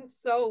 it's been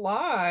so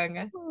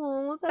long.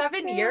 Oh,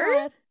 7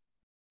 years?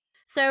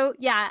 So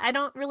yeah, I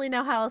don't really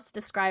know how else to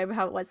describe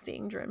how it was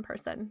seeing Drew in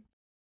person.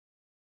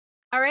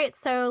 All right,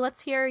 so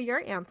let's hear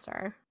your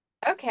answer.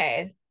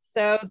 Okay,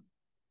 so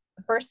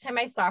the first time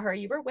I saw her,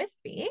 you were with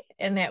me,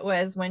 and it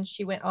was when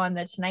she went on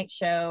The Tonight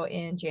Show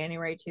in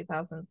January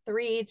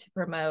 2003 to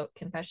promote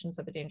Confessions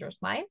of a Dangerous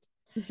Mind.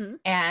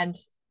 And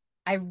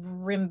I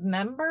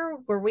remember,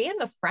 were we in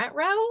the front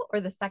row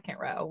or the second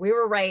row? We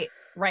were right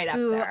up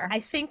there.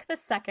 I think the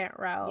second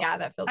row. Yeah,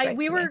 that feels right.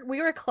 We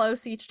were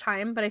close each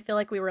time, but I feel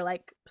like we were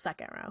like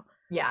second row.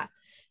 Yeah.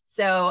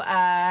 So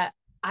I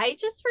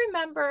just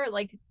remember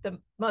like the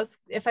most,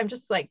 if I'm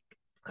just like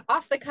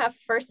off the cuff,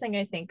 first thing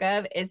I think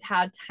of is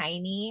how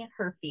tiny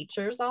her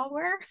features all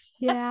were.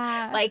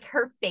 Yeah. Like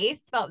her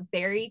face felt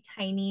very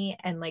tiny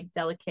and like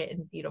delicate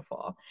and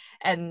beautiful.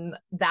 And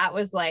that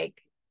was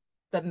like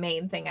the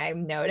main thing I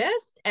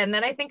noticed. And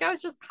then I think I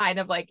was just kind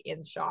of like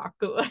in shock.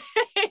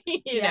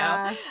 you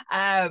know,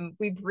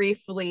 we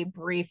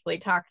briefly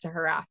talked to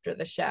her after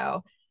the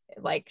show.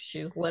 Like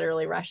she was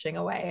literally rushing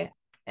away.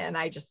 And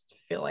I just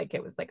feel like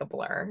it was like a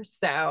blur.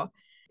 So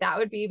that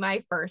would be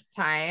my first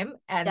time.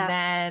 And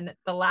then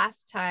the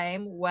last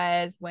time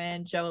was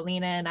when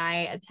Joelina and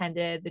I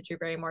attended the Drew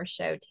Barrymore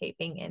show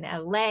taping in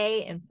LA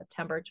in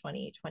September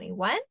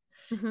 2021.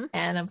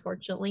 And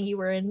unfortunately you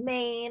were in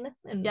Maine.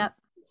 And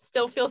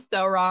still feel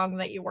so wrong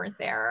that you weren't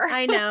there.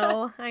 I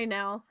know.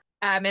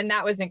 And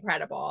that was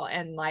incredible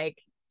and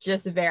like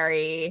just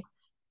very,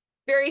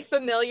 very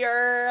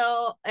familiar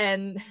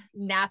and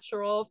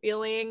natural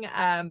feeling,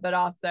 but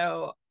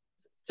also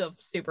still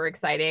super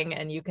exciting.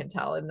 And you can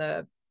tell in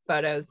the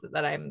photos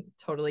that I'm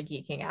totally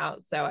geeking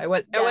out. So I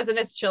wasn't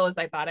as chill as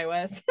I thought I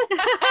was.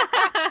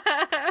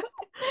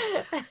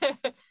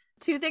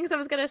 Two things I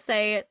was gonna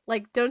say,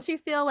 like, don't you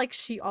feel like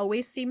she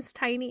always seems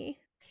tiny?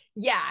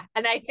 Yeah,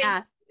 and I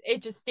think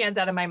it just stands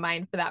out in my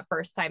mind for that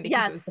first time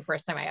because it was the Yes.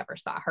 first time I ever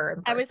saw her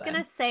in person. I was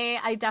gonna say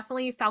I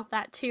definitely felt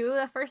that too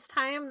the first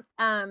time.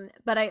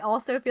 But I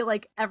also feel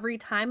like every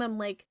time I'm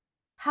like,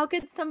 how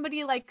could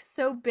somebody like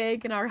so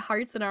big in our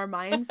hearts and our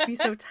minds be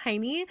so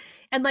tiny?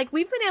 And like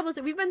we've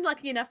been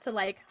lucky enough to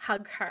like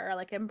hug her,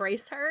 like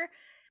embrace her.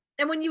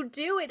 And when you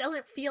do, it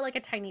doesn't feel like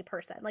a tiny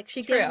person. Like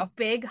she gives True.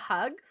 big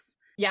hugs.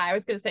 Yeah, I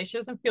was gonna say she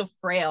doesn't feel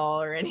frail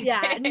or anything.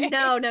 Yeah,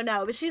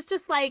 no. But she's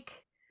just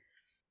like,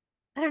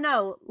 I don't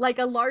know, like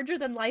a larger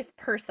than life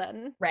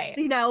person, Right.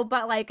 you know,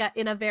 but like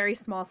in a very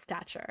small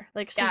stature.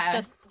 Like she's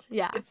just,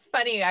 yeah. It's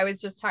funny. I was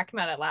just talking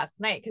about it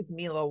last night because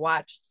Mila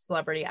watched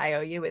Celebrity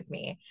IOU with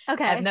me.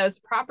 Okay. And those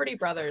Property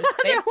Brothers,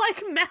 they're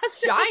like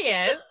massive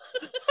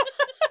giants.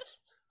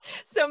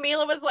 So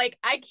Mila was like,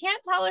 I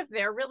can't tell if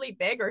they're really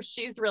big or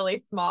she's really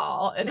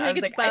small. And I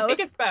was like, I think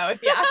it's both.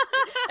 Yeah.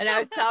 And I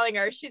was telling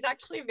her she's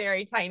actually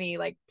very tiny.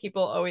 Like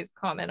people always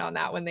comment on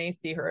that when they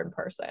see her in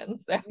person.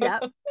 So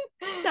yep.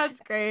 That's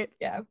great.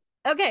 Yeah.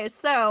 Okay,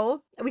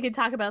 so we could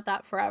talk about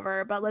that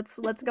forever, but let's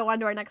go on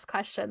to our next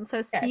question.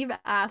 So Steve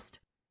asked,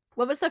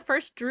 what was the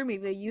first Drew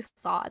movie you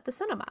saw at the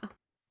cinema?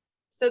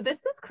 So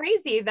this is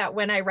crazy that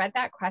when I read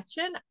that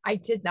question, I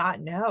did not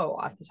know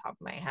off the top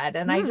of my head.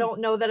 And I don't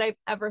know that I've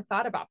ever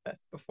thought about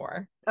this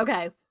before.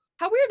 Okay.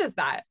 How weird is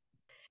that?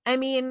 I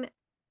mean,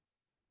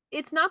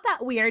 it's not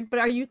that weird, but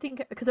are you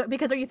thinking, because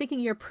are you thinking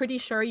you're pretty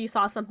sure you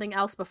saw something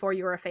else before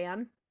you were a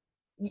fan?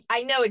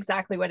 I know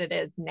exactly what it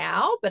is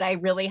now, but I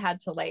really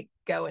had to like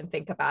go and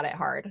think about it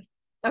hard.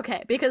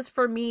 Okay, because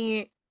for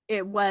me,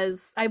 it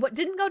was,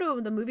 didn't go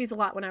to the movies a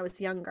lot when I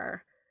was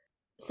younger.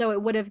 So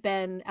it would have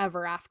been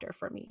Ever After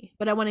for me.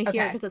 But I want to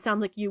hear, because it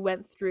sounds like you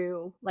went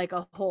through like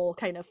a whole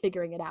kind of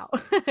figuring it out.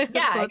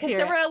 Yeah, because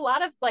there were a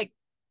lot of like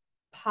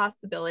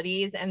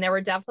possibilities, and there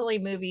were definitely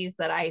movies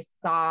that I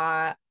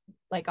saw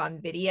like on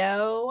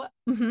video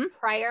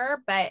prior.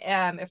 But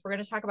if we're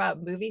going to talk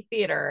about movie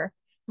theater,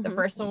 the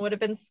first one would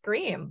have been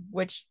Scream,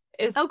 which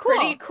is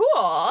pretty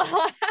cool.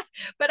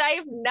 But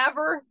I've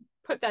never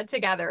put that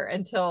together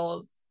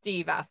until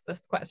Steve asked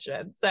this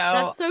question. So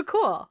that's so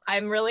cool.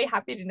 I'm really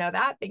happy to know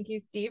that. Thank you,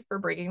 Steve, for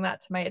bringing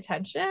that to my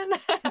attention.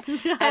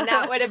 And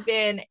that would have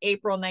been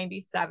April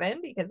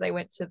 97 because I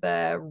went to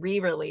the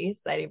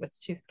re-release. I was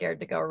too scared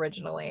to go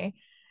originally.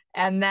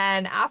 And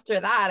then after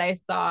that, I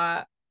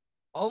saw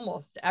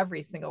almost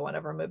every single one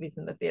of our movies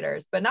in the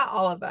theaters, but not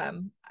all of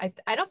them.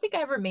 I don't think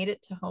I ever made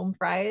it to Home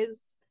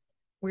Fries,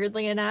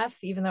 weirdly enough,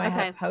 even though I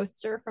had a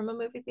poster from a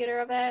movie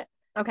theater of it.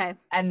 Okay.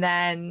 And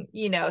then,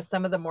 you know,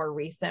 some of the more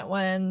recent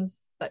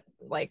ones that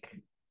like,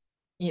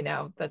 you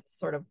know, that's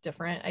sort of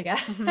different, I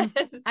guess.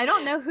 I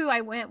don't know who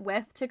I went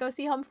with to go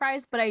see Home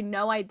Fries, but I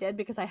know I did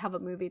because I have a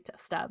movie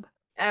stub.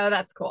 Oh,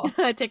 that's cool.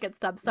 A ticket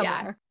stub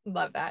somewhere. Yeah,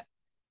 love that.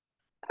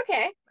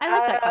 Okay. I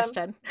like that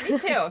question. Me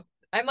too.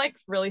 I'm like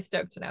really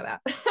stoked to know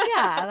that.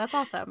 Yeah, that's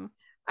awesome.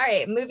 All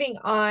right, moving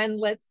on.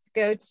 Let's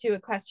go to a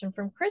question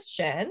from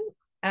Christian.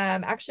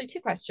 Actually, two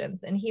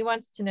questions. And he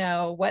wants to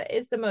know, what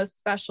is the most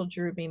special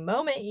Drew B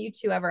moment you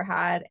two ever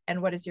had? And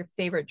what is your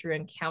favorite Drew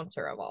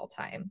encounter of all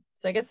time?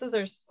 So I guess those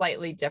are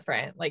slightly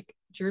different. Like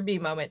Drew B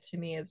moment to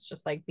me is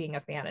just like being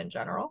a fan in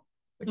general.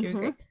 Would you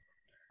agree?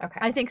 Okay.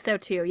 I think so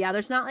too. Yeah,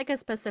 there's not like a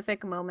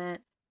specific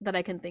moment that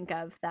I can think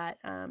of that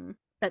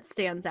that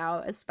stands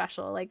out as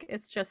special. Like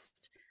it's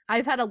just,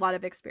 I've had a lot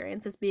of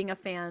experiences being a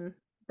fan.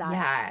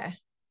 Yeah.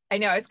 I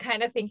know. I was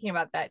kind of thinking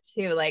about that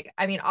too. Like,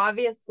 I mean,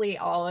 obviously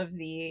all of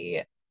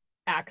the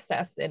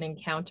access and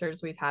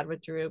encounters we've had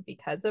with Drew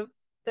because of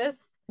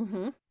this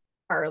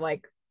are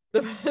like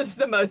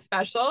the most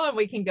special, and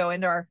we can go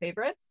into our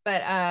favorites.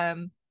 But I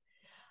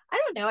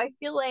don't know. I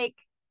feel like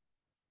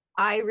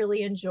I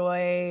really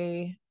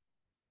enjoy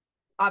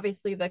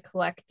obviously the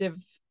collective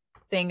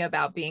thing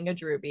about being a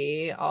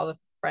Drewbie, all the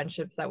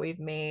friendships that we've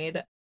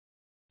made.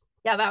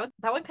 Yeah,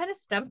 that one kind of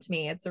stumped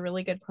me. It's a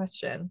really good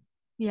question.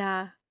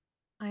 Yeah.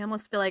 I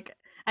almost feel like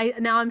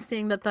I'm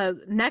seeing that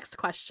the next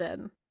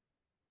question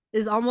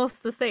is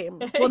almost the same.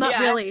 Well, not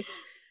really.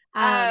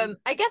 I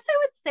guess I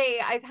would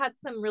say I've had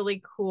some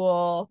really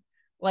cool,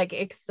 like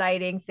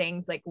exciting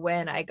things, like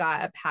when I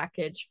got a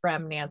package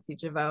from Nancy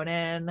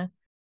Javonin.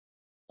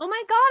 Oh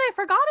my God, I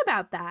forgot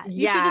about that.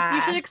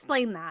 You should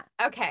explain that.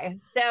 Okay,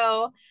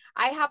 so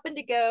I happened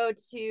to go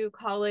to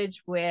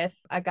college with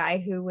a guy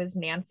who was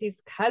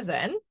Nancy's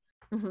cousin,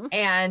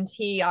 and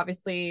he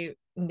obviously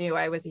knew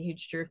I was a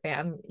huge Drew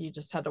fan. You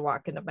just had to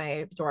walk into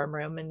my dorm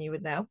room and you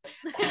would know.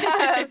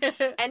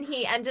 And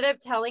he ended up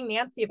telling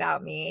Nancy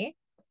about me,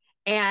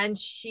 and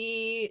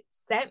she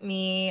sent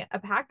me a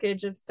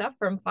package of stuff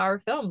from Flower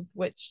Films,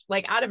 which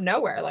like out of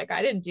nowhere, like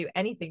I didn't do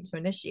anything to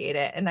initiate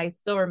it. And I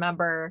still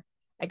remember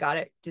I got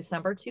it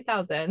December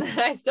 2000.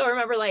 I still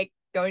remember like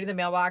going to the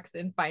mailbox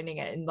and finding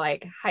it and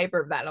like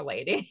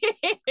hyperventilating.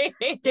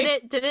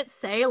 Did it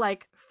say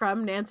like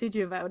from Nancy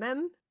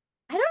Javonin?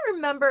 I don't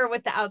remember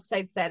what the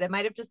outside said. It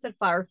might have just said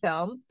Flower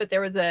Films, but there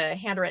was a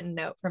handwritten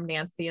note from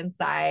Nancy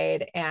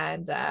inside,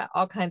 and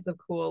all kinds of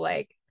cool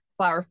like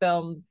Flower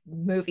Films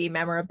movie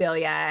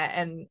memorabilia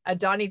and a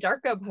Donnie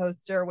Darko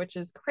poster, which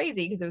is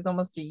crazy because it was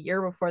almost a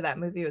year before that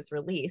movie was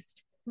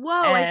released.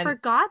 Whoa, And I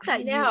forgot I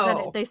that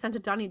know. they sent a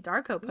Donnie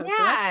Darko poster. Yeah.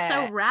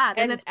 That's so rad.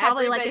 And And it's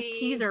probably like a everybody-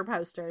 teaser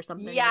poster or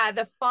something. Yeah,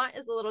 the font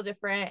is a little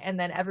different, and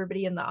then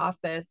everybody in the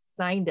office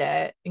signed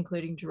it,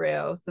 including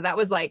Drew. So that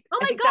was like, Oh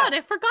my God,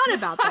 I forgot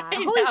about that. I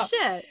Holy know.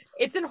 shit.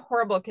 It's in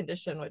horrible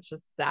condition, which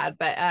is sad.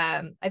 But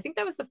I think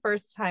that was the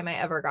first time I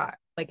ever got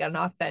like an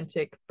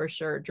authentic, for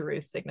sure, Drew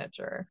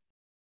signature.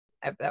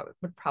 That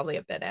would probably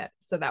have been it.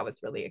 So that was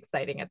really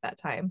exciting at that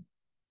time.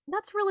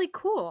 That's really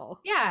cool.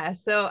 Yeah.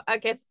 So I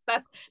guess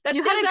that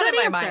You stands had a out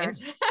good in my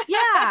answer. mind.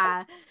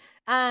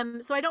 Yeah.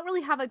 So I don't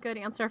really have a good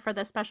answer for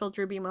this special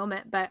Drew B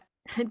moment, but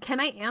can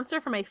I answer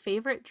for my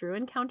favorite Drew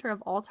encounter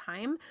of all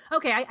time?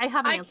 Okay, I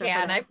have an answer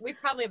for this. We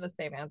probably have the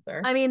same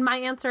answer. I mean, my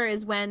answer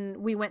is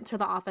when we went to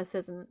the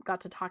offices and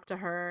got to talk to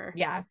her.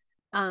 Yeah.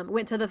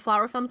 Went to the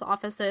Flower Films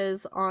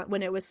offices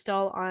when it was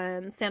still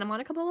on Santa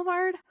Monica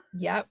Boulevard.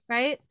 Yep.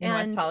 Right? In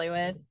West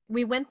Hollywood.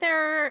 We went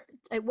there,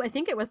 I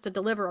think it was to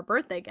deliver a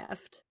birthday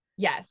gift.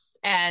 Yes.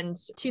 And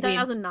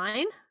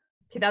 2009?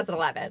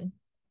 2011.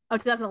 Oh,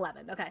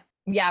 2011. Okay.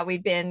 Yeah,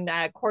 we'd been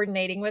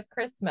coordinating with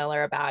Chris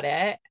Miller about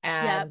it,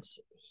 and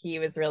he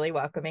was really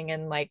welcoming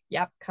and like,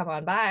 yep, come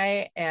on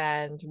by.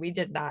 And we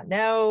did not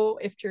know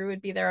if Drew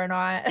would be there or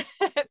not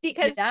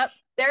because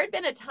there had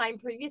been a time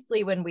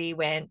previously when we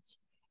went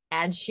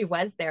and she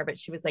was there, but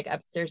she was like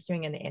upstairs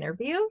doing an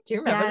interview. Do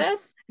you remember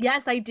this?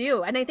 Yes, I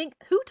do. And I think,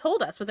 who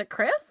told us? Was it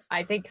Chris?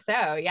 I think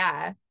so,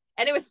 yeah.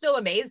 And it was still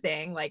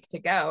amazing, like, to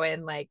go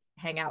and like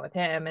hang out with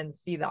him and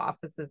see the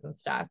offices and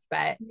stuff.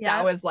 But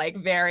that was like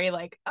very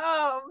like,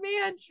 oh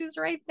man, she's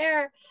right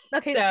there.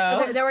 Okay,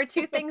 so there were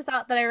two things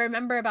that I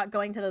remember about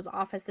going to those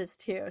offices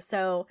too.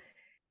 So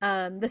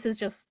this is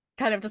just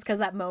kind of just because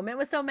that moment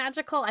was so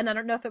magical. And I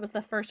don't know if it was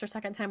the first or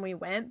second time we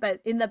went,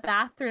 but in the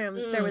bathroom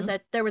there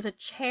was a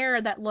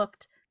chair that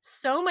looked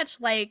so much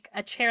like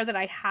a chair that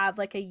I have,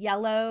 like a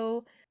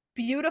yellow,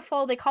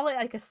 beautiful, they call it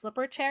like a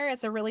slipper chair.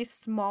 It's a really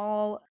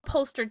small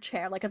upholstered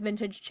chair, like a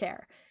vintage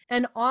chair.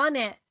 And on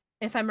it,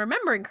 if I'm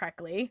remembering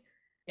correctly,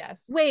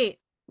 wait,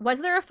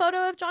 was there a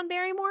photo of John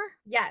Barrymore?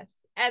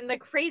 Yes. And the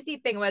crazy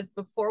thing was,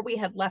 before we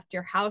had left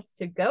your house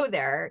to go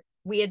there,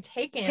 we had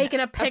taken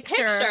a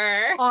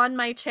picture on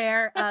my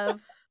chair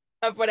of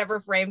whatever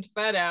framed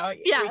photo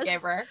we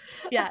gave her.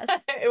 Yes.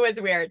 It was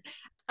weird.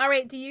 All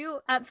right. Do you,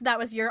 so that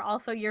was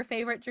also your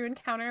favorite Drew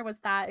encounter? Was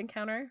that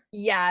encounter?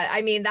 Yeah.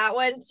 I mean, that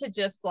one, to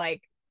just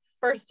like,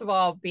 first of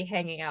all, be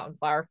hanging out in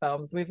Flower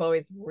Films. We've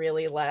always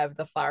really loved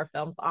the Flower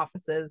Films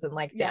offices, and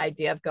like the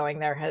idea of going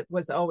there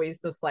was always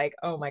just like,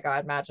 oh my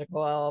God,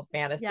 magical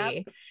fantasy.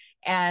 Yep.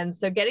 And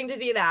so getting to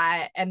do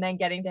that, and then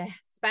getting to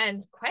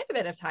spend quite a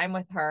bit of time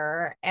with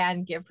her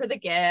and give her the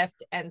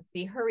gift and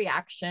see her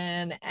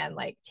reaction and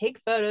like take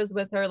photos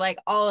with her, like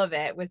all of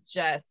it was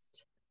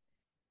just,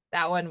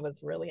 that one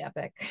was really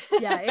epic.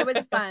 Yeah, it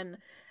was fun.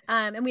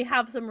 And we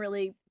have some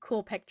really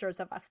cool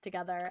pictures of us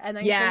together. And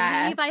I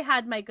believe I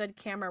had my good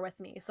camera with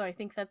me. So I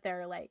think that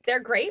they're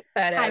great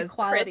photos. High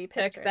quality Chris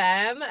pictures. Took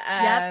them.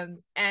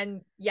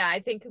 And yeah, I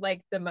think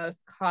like the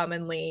most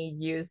commonly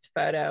used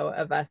photo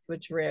of us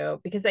with Drew,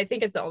 because I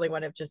think it's the only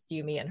one of just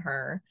you, me, and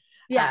her.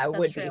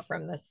 Would be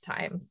from this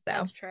time. So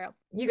that's true.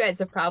 You guys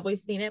have probably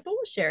seen it, but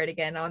we'll share it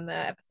again on the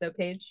episode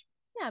page.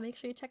 Yeah, make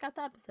sure you check out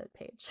the episode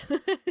page.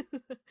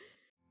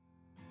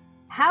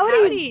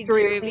 Howdy,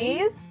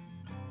 Drewbies.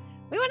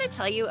 We want to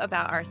tell you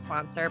about our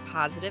sponsor,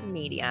 Positive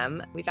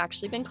Medium. We've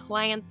actually been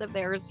clients of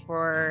theirs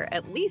for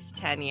at least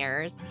 10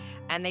 years,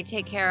 and they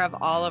take care of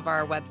all of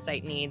our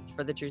website needs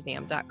for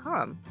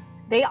thedrewseum.com.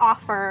 They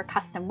offer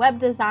custom web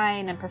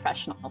design and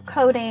professional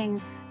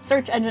coding,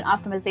 search engine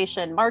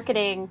optimization,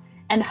 marketing,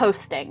 and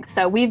hosting.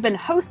 So we've been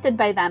hosted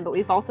by them, but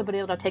we've also been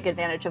able to take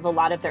advantage of a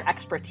lot of their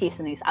expertise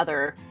in these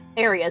other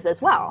areas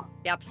as well.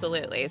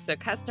 Absolutely. So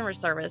customer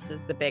service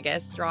is the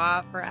biggest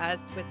draw for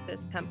us with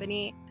this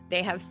company.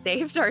 They have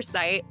saved our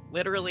site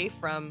literally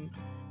from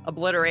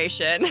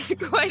obliteration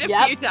quite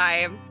a few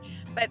times.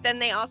 But then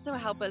they also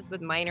help us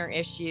with minor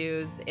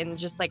issues in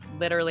just like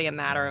literally a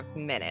matter of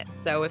minutes.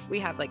 So if we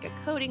have like a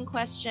coding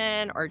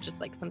question or just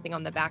like something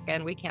on the back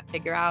end we can't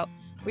figure out,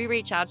 we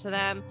reach out to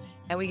them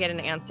and we get an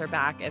answer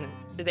back, and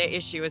the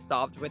issue is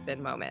solved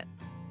within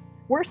moments.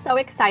 We're so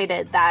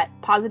excited that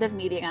Positive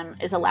Medium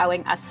is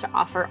allowing us to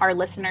offer our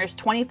listeners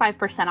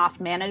 25% off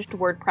managed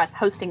WordPress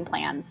hosting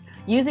plans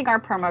using our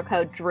promo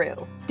code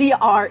DREW,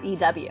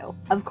 D-R-E-W,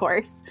 of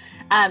course.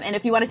 And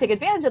if you want to take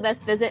advantage of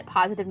this, visit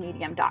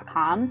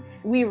positivemedium.com.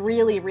 We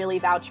really, really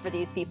vouch for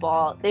these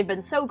people. They've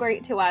been so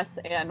great to us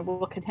and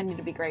will continue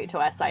to be great to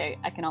us. I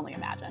can only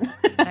imagine.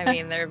 I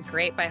mean, they're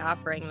great by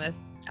offering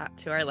this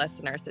to our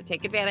listeners. So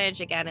take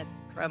advantage. Again,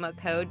 it's promo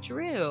code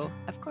DREW,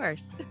 of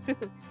course.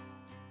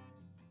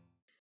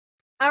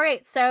 All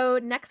right, so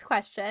next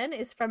question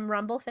is from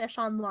Rumblefish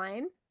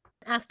Online.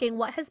 asking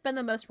what has been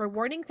the most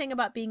rewarding thing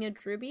about being a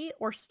Drewbie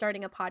or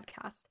starting a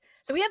podcast.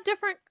 So we have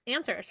different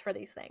answers for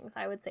these things,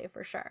 I would say,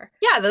 for sure.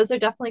 Yeah, those are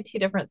definitely two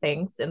different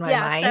things in my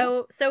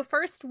mind. So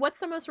first, what's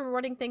the most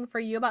rewarding thing for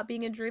you about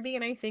being a Drewbie?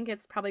 And I think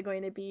it's probably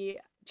going to be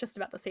just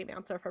about the same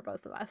answer for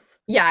both of us.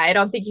 Yeah, I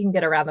don't think you can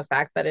get around the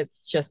fact that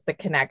it's just the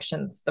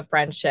connections, the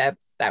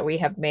friendships that we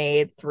have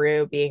made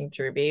through being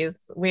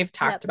Drewbies. We've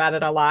talked about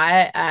it a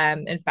lot.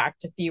 In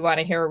fact, if you want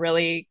to hear a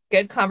really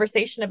good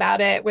conversation about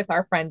it with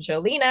our friend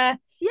Jolena,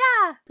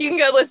 you can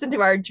go listen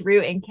to our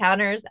Drew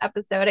Encounters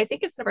episode. I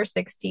think it's number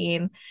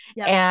 16.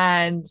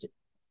 And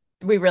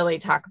we really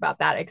talk about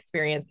that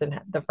experience and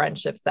the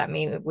friendships that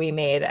we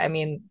made. I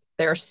mean,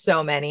 there are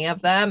so many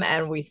of them,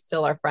 and we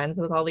still are friends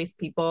with all these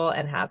people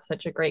and have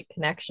such a great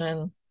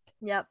connection.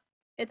 Yep.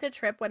 It's a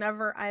trip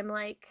whenever I'm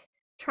like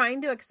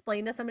trying to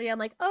explain to somebody, I'm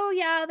like, oh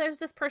yeah, there's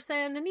this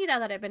person, Anita,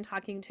 that I've been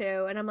talking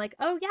to. And I'm like,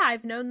 oh yeah,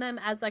 I've known them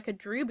as like a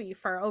Drewbie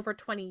for over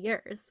 20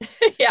 years.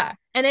 Yeah.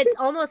 And it's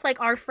almost like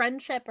our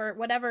friendship or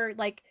whatever,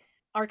 like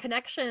our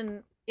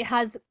connection, it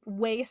has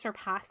way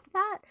surpassed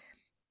that.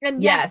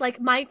 And yes,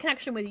 like my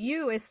connection with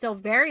you is still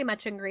very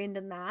much ingrained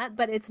in that,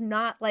 but it's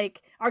not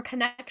like our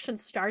connection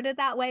started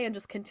that way and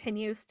just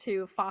continues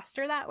to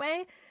foster that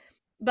way.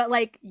 But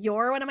like,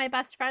 you're one of my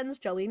best friends.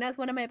 Jolena is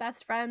one of my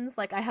best friends.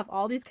 Like, I have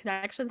all these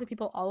connections with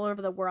people all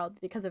over the world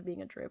because of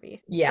being a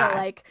Drewbie. Yeah. So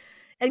like,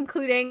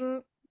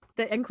 including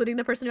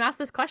the person who asked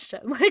this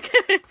question. Like,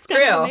 it's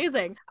kind of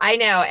amazing. I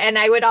know. And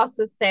I would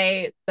also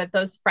say that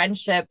those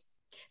friendships,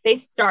 they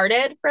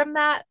started from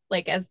that,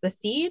 like as the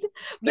seed,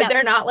 but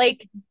they're not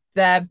like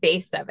the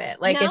base of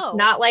it. Like, it's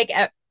not like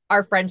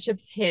our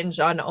friendships hinge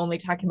on only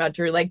talking about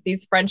Drew. Like,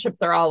 these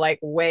friendships are all like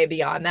way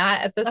beyond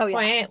that at this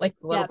point. Like,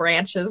 little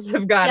branches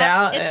have gone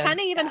out. It's kind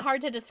of even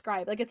hard to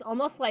describe. Like, it's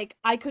almost like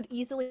I could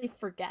easily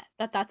forget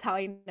that that's how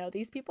I know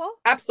these people.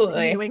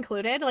 Absolutely. You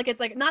included. Like, it's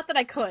like, not that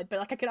I could, but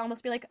like I could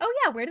almost be like, oh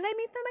yeah, where did I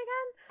meet them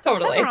again?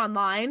 Totally. Somewhere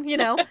online, you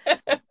know?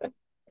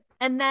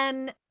 And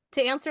then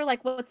to answer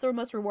like, what's the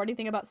most rewarding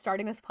thing about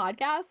starting this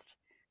podcast?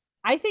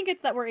 I think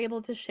it's that we're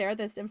able to share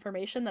this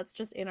information that's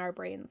just in our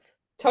brains.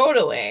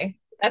 Totally.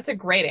 That's a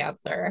great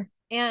answer.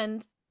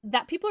 And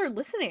that people are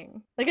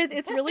listening. Like,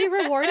 it's really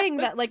rewarding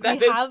that like we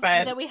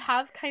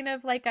have kind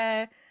of like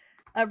a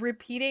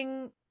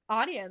repeating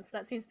audience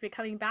that seems to be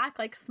coming back,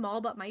 like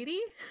small but mighty.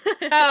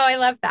 Oh, I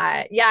love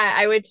that. Yeah,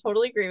 I would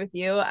totally agree with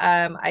you.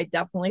 I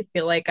definitely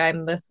feel like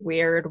I'm this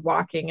weird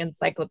walking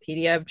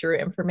encyclopedia of Drew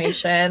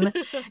information.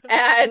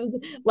 And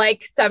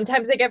like,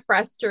 sometimes I get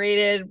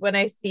frustrated when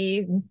I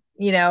see,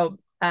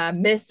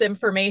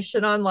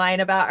 misinformation online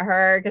about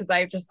her, because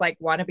I just like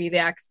want to be the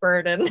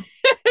expert and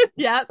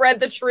spread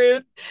the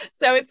truth.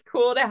 So it's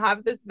cool to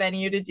have this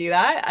venue to do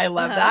that. I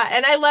love that.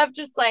 And I love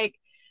just like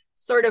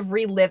sort of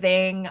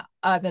reliving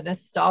the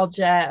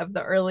nostalgia of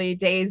the early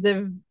days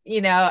of,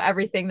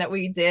 everything that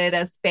we did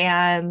as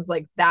fans.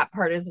 Like, that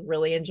part is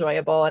really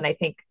enjoyable. And I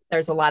think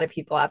there's a lot of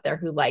people out there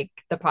who like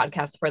the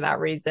podcast for that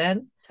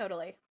reason.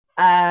 Totally.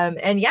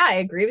 And yeah, I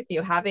agree with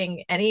you.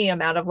 Having any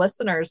amount of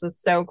listeners is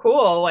so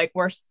cool. Like,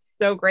 we're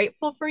so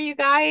grateful for you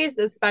guys,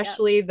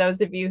 especially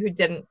those of you who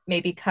didn't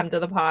maybe come to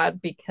the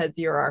pod because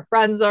you're our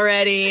friends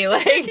already.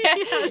 Like,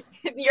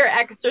 you're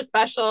extra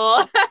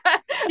special.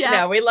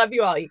 No, we love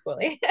you all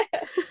equally.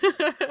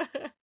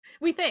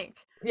 We think.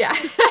 Yeah.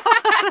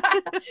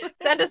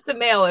 Send us some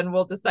mail and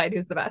we'll decide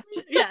who's the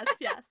best. Yes.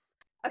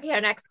 Okay,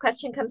 our next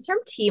question comes from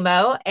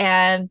Timo,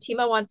 and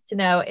Timo wants to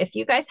know, if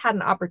you guys had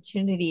an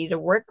opportunity to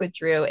work with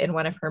Drew in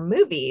one of her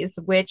movies,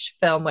 which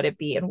film would it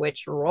be and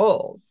which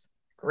roles?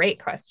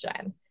 Great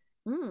question.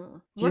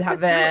 Do you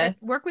have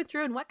work with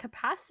Drew in what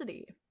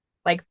capacity?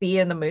 Like, be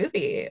in the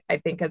movie, I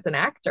think, as an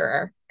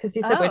actor, because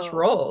he said which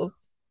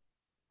roles.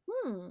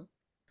 Do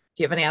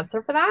you have an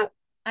answer for that?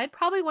 I'd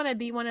probably want to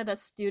be one of the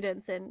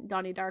students in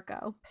Donnie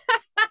Darko.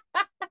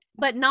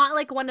 But not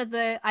like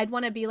I'd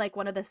want to be like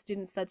one of the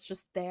students that's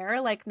just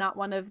there, like not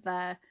one of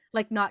the,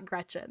 like not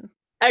Gretchen.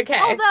 Okay.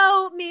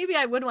 Although maybe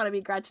I would want to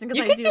be Gretchen,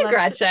 because you could do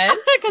Gretchen.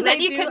 Because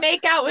then you could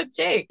make out with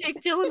Jake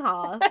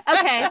Gyllenhaal.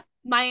 Okay,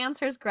 my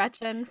answer is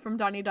Gretchen from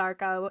Donnie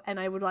Darko, and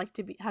I would like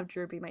to have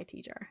Drew be my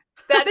teacher.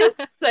 That is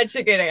such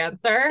a good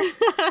answer.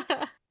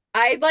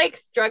 I like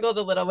struggled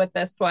a little with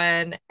this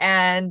one,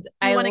 and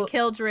I want to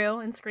kill Drew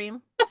and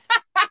scream.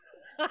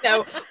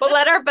 No, we'll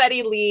let our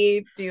buddy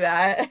Lee do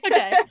that.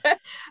 Okay.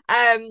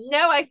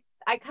 No,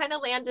 I kind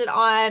of landed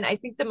on, I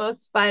think the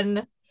most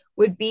fun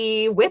would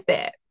be Whip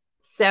It.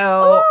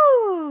 So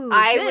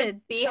I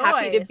would be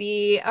happy to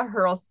be a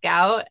Hurl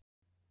Scout.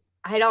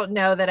 I don't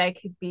know that I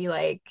could be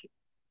like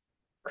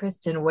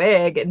Kristen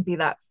Wiig and be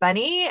that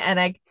funny, and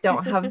I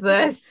don't have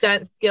the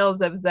stunt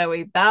skills of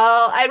Zoe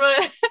Bell.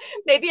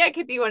 Maybe I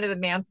could be one of the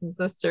Manson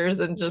sisters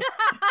and just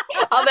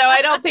although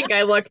I don't think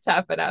I look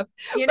tough enough.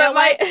 You know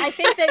what? I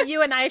think that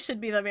you and I should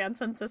be the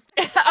Manson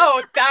sisters.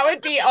 Oh, that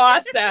would be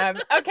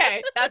awesome.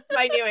 Okay, that's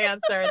my new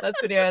answer.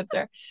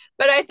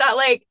 But I thought,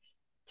 like,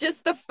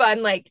 just the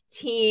fun, like,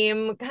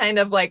 team kind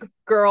of like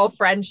girl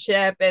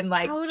friendship and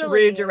like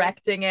Drew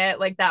directing it,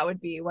 like that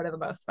would be one of the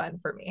most fun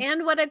for me.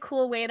 And what a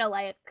cool way to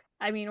like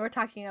I mean, we're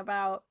talking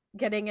about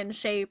getting in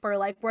shape or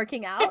like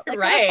working out. Like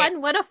Right.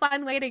 what a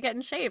fun way to get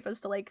in shape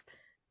is to like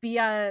be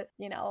a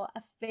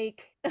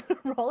fake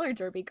roller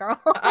derby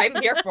girl.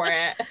 I'm here for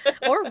it.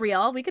 Or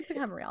real. We could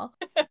become real.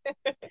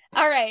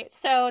 All right.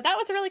 So that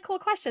was a really cool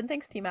question.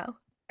 Thanks, Timo.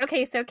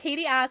 Okay, so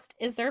Katie asked,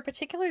 is there a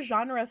particular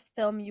genre of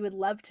film you would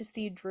love to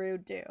see Drew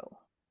do?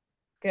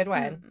 Good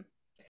one.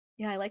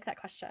 Yeah, I like that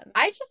question.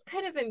 I just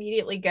kind of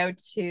immediately go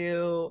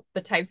to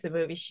the types of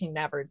movies she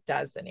never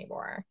does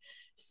anymore.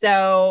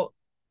 So,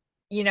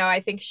 I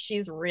think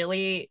she's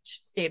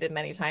stated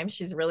many times,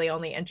 she's really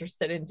only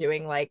interested in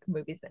doing like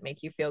movies that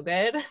make you feel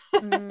good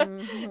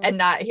and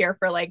not here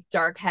for like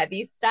dark,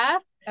 heavy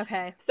stuff.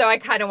 Okay. So I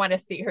kind of want to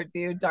see her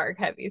do dark,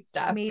 heavy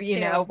stuff, Me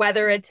too.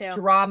 Whether it's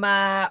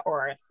drama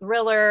or a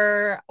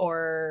thriller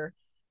or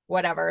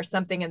whatever,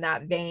 something in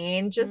that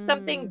vein, just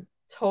something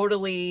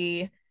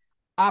totally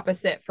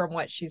opposite from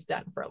what she's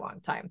done for a long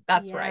time.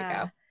 That's where I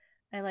go.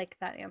 I like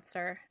that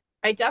answer.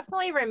 I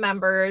definitely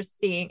remember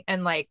seeing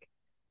and like,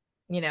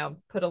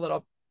 put a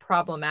little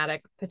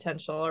problematic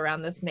potential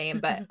around this name,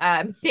 but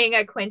seeing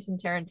a Quentin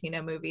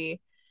Tarantino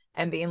movie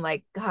and being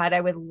like, God,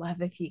 I would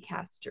love if he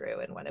cast Drew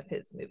in one of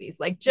his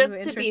movies. Like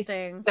just to be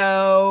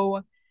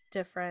so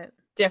different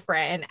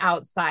and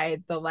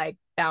outside the like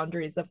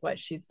boundaries of what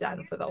she's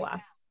done for the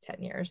last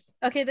 10 years.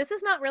 Okay, this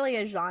is not really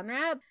a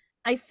genre.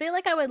 I feel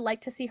like I would like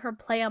to see her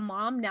play a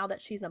mom now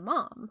that she's a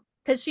mom.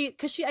 Because she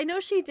I know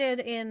she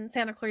did in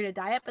Santa Clarita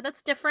Diet, but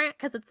that's different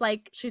because it's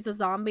like she's a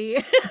zombie.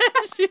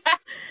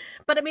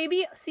 But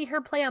maybe see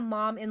her play a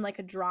mom in like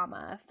a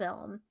drama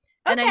film.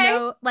 And I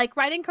know like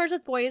Riding Cars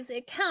with Boys,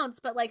 it counts,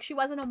 but like she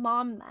wasn't a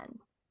mom then.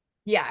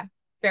 Yeah,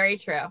 very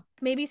true.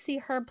 Maybe see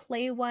her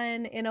play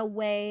one in a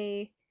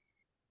way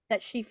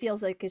that she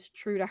feels like is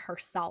true to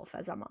herself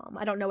as a mom.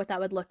 I don't know what that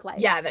would look like.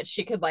 Yeah, that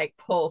she could like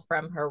pull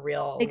from her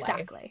real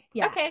life.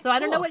 Yeah. Okay, so I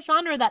don't know what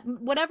genre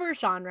whatever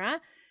genre.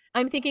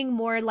 I'm thinking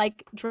more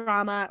like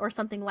drama or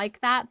something like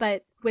that,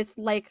 but with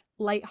like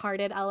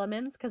lighthearted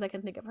elements because I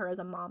can think of her as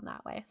a mom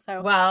that way.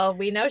 So well,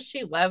 we know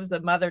she loves a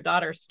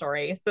mother-daughter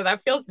story, so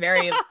that feels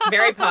very,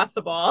 very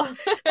possible.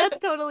 That's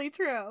totally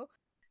true.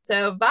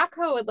 So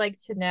Vako would like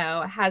to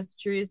know, has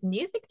Drew's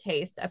music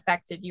taste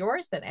affected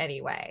yours in any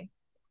way?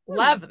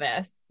 Love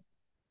this.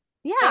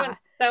 Yeah.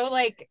 So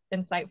like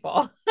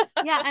insightful.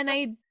 Yeah, and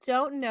I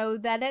don't know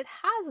that it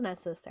has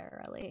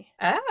necessarily.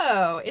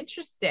 Oh,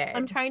 interesting.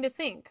 I'm trying to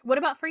think. What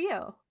about for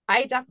you?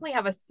 I definitely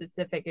have a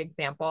specific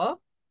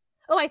example.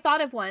 Oh, I thought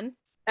of one.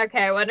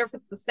 Okay, I wonder if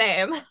it's the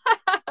same.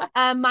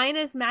 Mine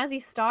is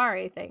Mazzy Star,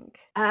 I think.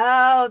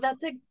 Oh,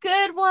 that's a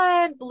good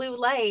one. Blue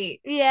Light.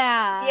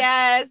 Yeah.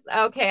 Yes.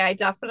 Okay, I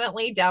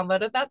definitely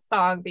downloaded that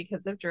song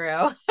because of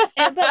Drew.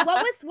 But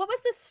what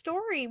was the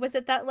story? Was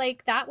it that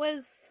like that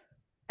was...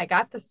 I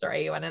got the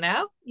story. You want to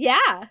know?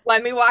 Yeah.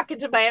 Let me walk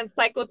into my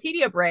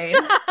encyclopedia brain.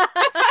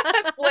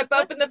 Flip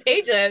open the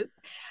pages.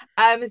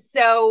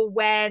 So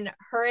when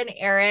her and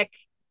Eric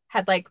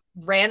had like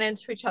ran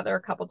into each other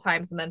a couple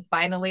times and then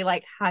finally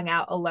like hung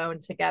out alone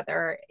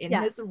together in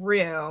his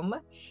room,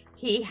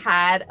 he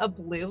had a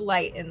blue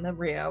light in the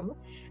room.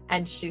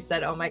 And she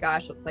said, oh my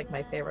gosh, it's like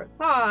my favorite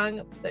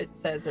song. It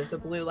says there's a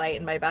blue light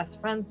in my best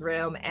friend's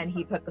room. And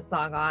he put the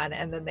song on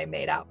and then they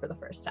made out for the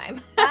first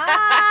time.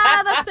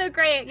 That's so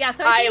great. Yeah.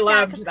 So I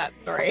loved that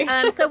story.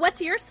 So what's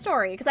your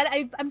story? Because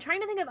I'm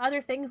trying to think of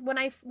other things. When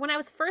I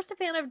was first a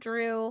fan of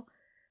Drew,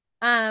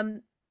 I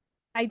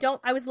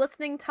was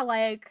listening to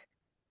like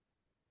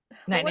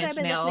Nine Inch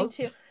Nails.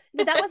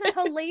 But that wasn't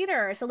until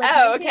later. So like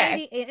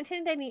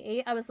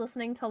 1998, I was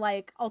listening to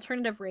like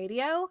alternative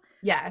radio.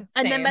 Yeah. Same.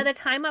 And then by the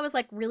time I was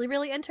like really,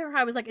 really into her,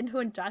 I was like into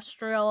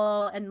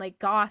industrial and like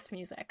goth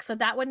music. So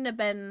that wouldn't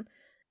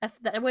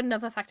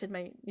have affected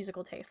my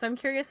musical taste. So I'm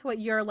curious what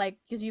you're like,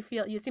 because you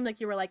seem like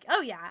you were like,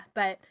 oh yeah,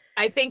 but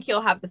I think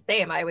you'll have the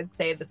same. I would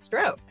say the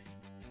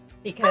Strokes,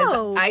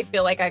 because I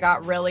feel like I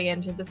got really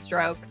into the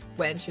Strokes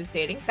when she was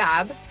dating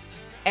Fab.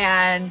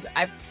 And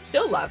I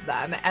still love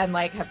them and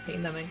like have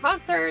seen them in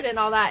concert and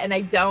all that. And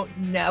I don't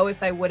know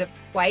if I would have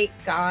quite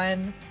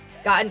gotten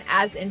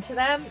as into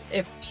them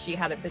if she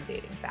hadn't been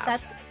dating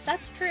Fab.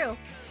 That's true.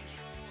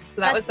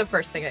 So that was the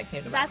first thing that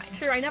came to my mind. That's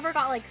true. I never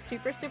got like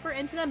super, super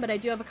into them, but I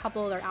do have a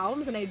couple of their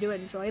albums and I do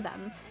enjoy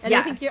them. And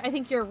I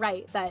think you're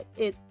right that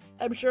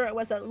I'm sure it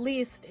was at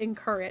least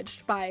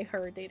encouraged by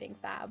her dating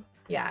Fab.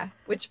 Yeah.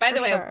 Which by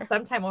the way,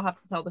 sometime we'll have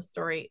to tell the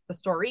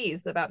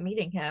stories about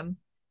meeting him.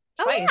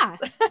 Twice.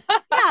 Oh, yeah.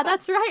 Yeah,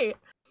 that's right.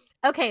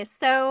 Okay,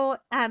 so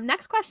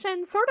next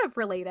question, sort of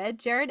related.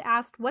 Jared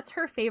asked, what's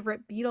her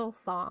favorite Beatles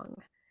song?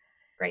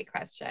 Great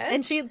question.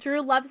 And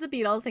Drew loves the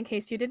Beatles, in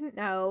case you didn't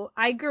know.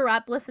 I grew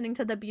up listening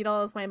to the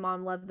Beatles. My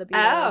mom loved the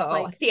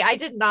Beatles. Oh, see, I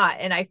did not.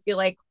 And I feel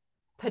like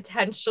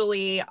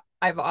potentially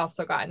I've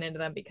also gotten into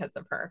them because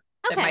of her.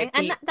 Okay,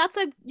 and that's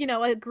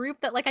a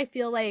group that like I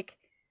feel like,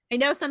 I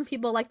know some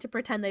people like to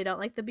pretend they don't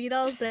like the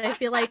Beatles, but I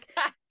feel like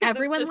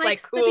everyone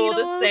likes like cool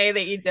the Beatles. To say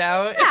that you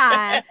don't.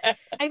 Yeah.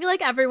 I feel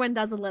like everyone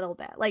does a little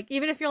bit. Like,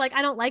 even if you're like,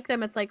 I don't like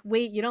them, it's like,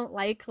 wait, you don't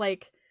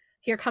like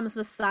Here Comes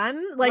the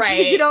Sun. Like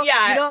Right, you don't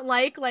yeah. you don't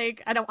like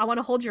I want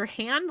to hold your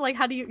hand. Like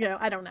how do you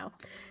I don't know.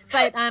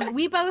 But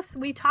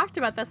we talked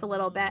about this a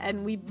little bit,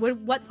 and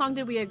what song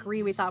did we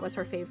agree we thought was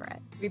her favorite?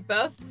 We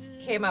both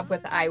came up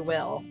with I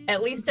Will.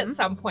 At least at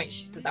some point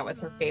she said that was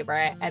her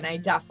favorite, and I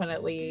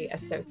definitely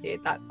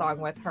associate that song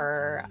with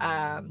her.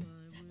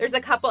 There's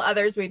a couple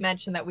others we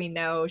mentioned that we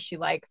know she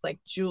likes, like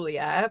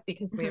Julia,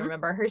 because we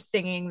remember her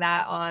singing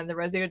that on the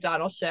Rosie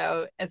O'Donnell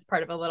show as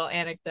part of a little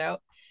anecdote.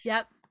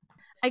 Yep.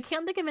 I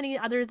can't think of any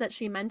others that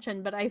she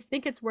mentioned, but I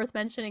think it's worth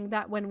mentioning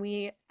that when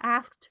we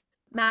asked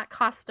Matt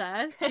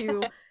Costa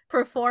to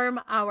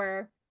perform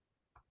our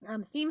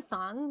theme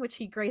song, which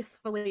he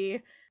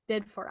gracefully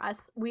did for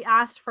us, we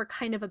asked for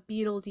kind of a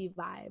Beatlesy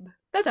vibe.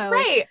 That's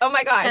right. Oh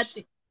my gosh.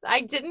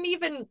 I didn't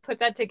even put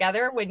that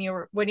together when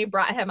you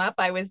brought him up.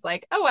 I was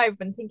like, oh, I've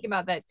been thinking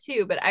about that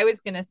too. But I was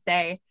going to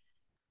say,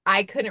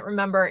 I couldn't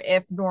remember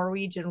if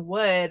Norwegian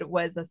Wood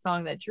was a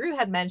song that Drew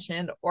had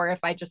mentioned, or if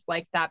I just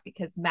liked that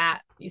because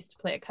Matt used to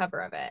play a cover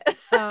of it.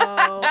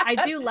 Oh, I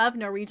do love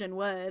Norwegian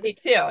Wood. Me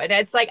too. And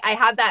it's like, I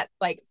had that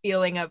like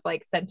feeling of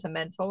like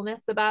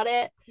sentimentalness about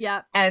it.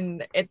 Yeah.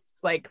 And it's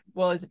like,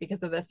 well, is it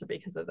because of this or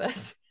because of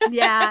this?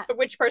 Yeah.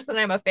 Which person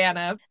I'm a fan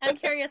of. I'm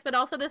curious, but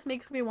also this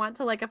makes me want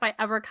to, like, if I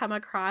ever come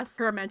across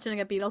her mentioning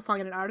a Beatles song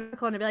in an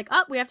article, and I'd be like,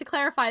 oh, we have to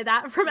clarify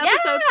that from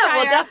episodes prior.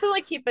 We'll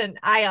definitely keep an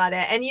eye on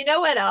it. And you know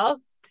what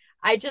else?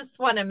 I just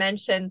want to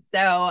mention,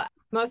 so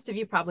most of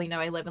you probably know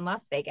I live in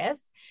Las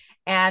Vegas,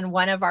 and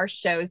one of our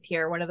shows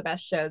here, one of the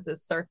best shows,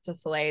 is Cirque du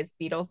Soleil's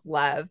Beatles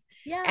Love.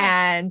 Yeah.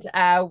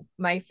 And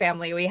my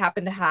family, we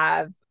happen to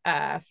have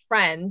a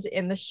friend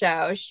in the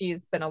show.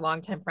 She's been a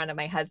longtime friend of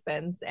my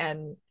husband's,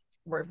 and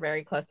we're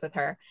very close with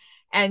her.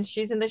 And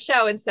she's in the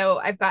show, and so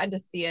I've gotten to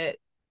see it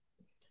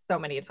so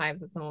many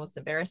times. It's almost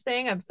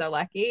embarrassing. I'm so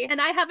lucky.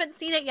 And I haven't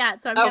seen it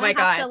yet, so I'm gonna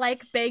have to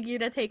like beg you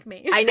to take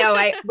me. I know.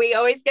 We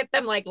always get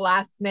them like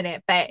last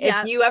minute, but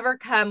if you ever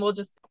come, we'll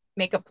just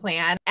make a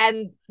plan.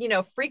 And you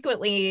know,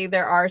 frequently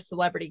there are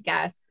celebrity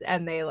guests,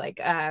 and they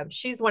like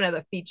she's one of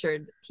the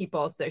featured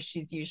people, so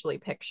she's usually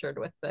pictured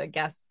with the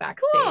guests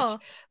backstage. Cool.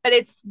 But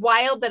it's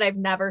wild that I've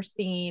never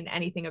seen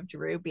anything of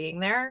Drew being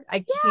there.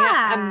 I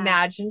can't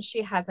imagine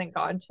she hasn't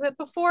gone to it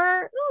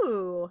before.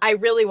 Ooh. I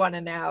really want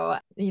to know.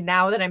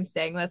 Now that I'm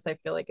saying this, I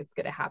feel like it's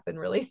gonna happen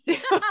really soon.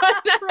 Probably.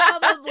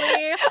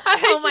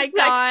 I my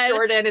god, text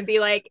Jordan and be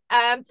like,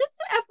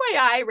 just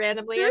FYI,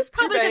 randomly, Drew's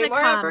probably gonna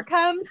come. Ever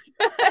comes.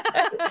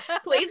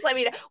 Please let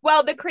me know.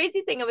 Well, the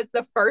crazy thing, it was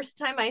the first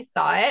time I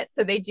saw it.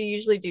 So they do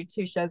usually do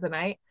 2 shows a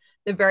night.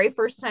 The very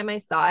first time I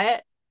saw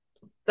it,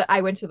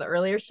 I went to the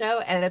earlier show,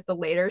 and at the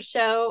later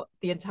show,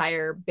 the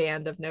entire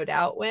band of No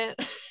Doubt went.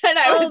 And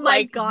I was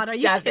like, oh my god, are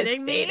you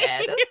kidding me?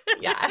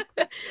 Yeah.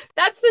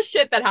 That's the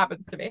shit that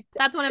happens to me.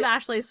 That's one of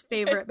Ashley's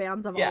favorite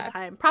bands of all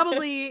time.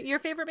 Probably your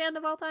favorite band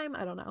of all time?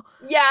 I don't know.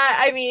 Yeah,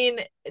 I mean,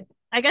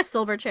 I guess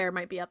Silverchair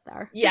might be up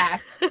there. Yeah,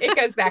 it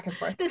goes back and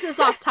forth. This is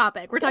off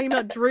topic. We're talking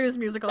about Drew's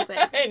musical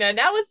taste. I know.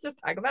 Now let's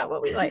just talk about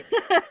what we like.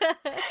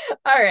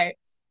 All right.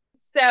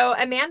 So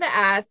Amanda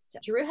asked,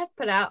 Drew has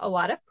put out a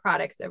lot of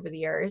products over the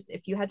years.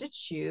 If you had to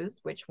choose,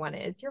 which one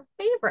is your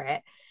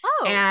favorite?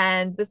 Oh.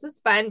 And this is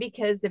fun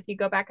because if you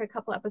go back a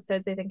couple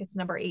episodes, I think it's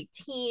number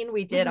 18,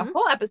 we did a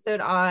whole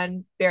episode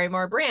on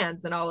Barrymore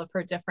brands and all of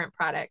her different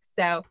products.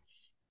 So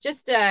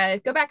just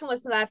go back and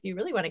listen to that if you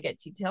really want to get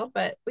detailed,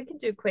 but we can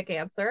do a quick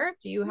answer.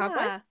 Do you have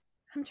one?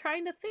 I'm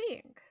trying to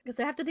think because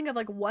I have to think of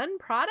like one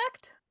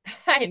product.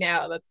 I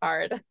know, that's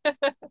hard.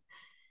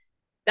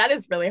 That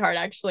is really hard,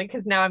 actually,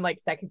 because now I'm like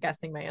second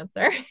guessing my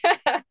answer.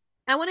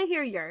 I want to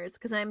hear yours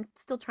because I'm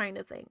still trying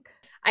to think.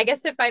 I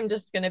guess if I'm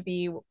just going to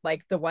be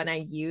like the one I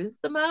use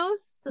the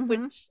most,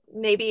 which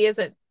maybe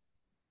isn't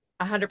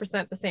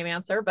 100% the same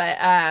answer,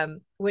 but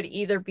would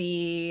either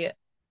be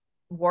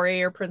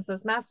Warrior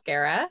Princess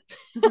mascara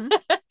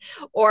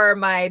or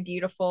my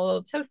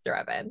beautiful toaster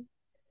oven.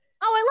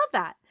 Oh,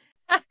 I love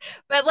that.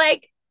 But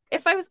like,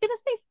 if I was going to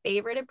say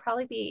favorite, it'd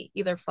probably be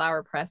either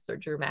Flower Press or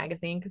Drew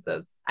Magazine because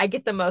those I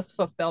get the most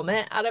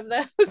fulfillment out of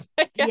those.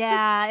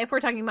 Yeah, if we're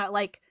talking about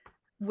like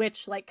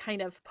which like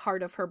kind of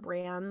part of her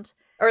brand.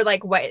 Or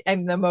like what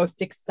I'm the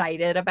most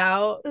excited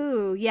about.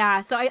 Ooh,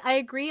 yeah. So I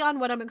agree on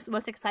what I'm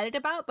most excited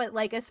about. But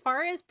like as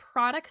far as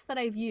products that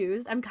I've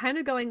used, I'm kind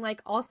of going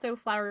like also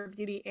Flower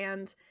Beauty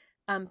and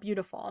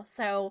Beautiful.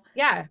 So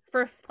yeah,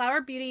 for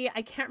Flower Beauty,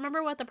 I can't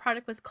remember what the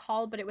product was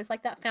called, but it was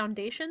like that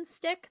foundation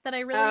stick that I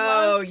really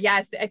loved. Oh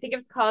yes, I think it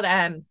was called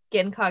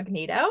Skin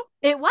Cognito.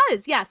 It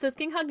was, yeah. So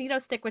Skin Cognito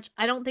stick, which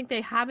I don't think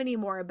they have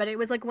anymore, but it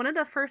was like one of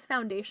the first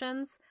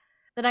foundations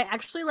that I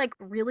actually like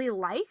really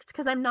liked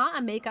because I'm not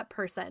a makeup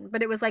person,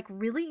 but it was like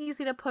really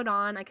easy to put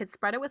on. I could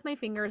spread it with my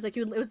fingers. Like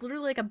it was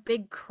literally like a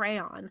big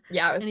crayon.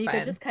 Yeah, it was and you fun.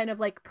 could just kind of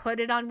like put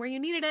it on where you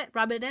needed it,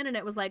 rub it in, and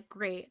it was like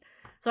great.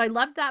 So I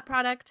loved that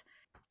product.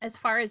 As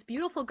far as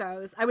Beautiful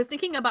goes, I was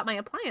thinking about my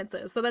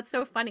appliances. So that's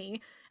so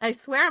funny. I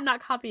swear I'm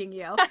not copying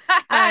you.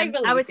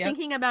 I was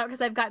thinking about,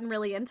 because I've gotten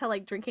really into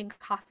like drinking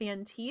coffee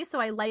and tea. So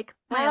I like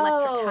my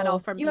electric kettle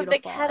from Beautiful. You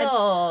have the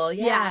kettle.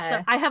 Yeah.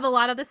 So I have a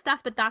lot of this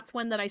stuff, but that's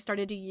one that I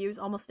started to use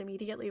almost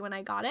immediately when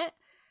I got it.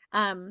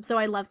 So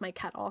I love my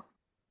kettle.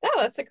 Oh,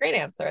 that's a great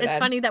answer. It's then.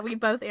 funny that we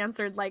both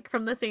answered like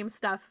from the same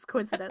stuff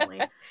coincidentally.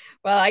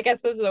 Well, I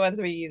guess those are the ones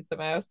we use the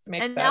most.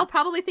 Makes and sense. I'll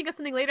probably think of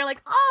something later like,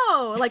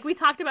 oh, like we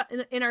talked about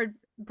in our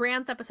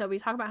brands episode, we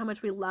talked about how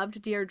much we loved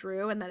Dear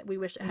Drew and that we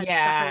wish it had stuck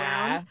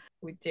around.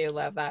 We do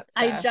love that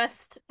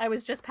stuff. I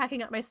was just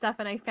packing up my stuff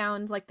and I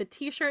found like the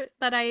t-shirt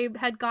that I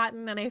had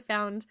gotten, and I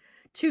found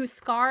 2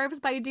 scarves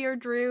by Dear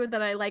Drew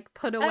that I like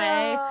put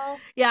away. Oh.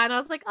 Yeah, and I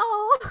was like,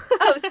 oh.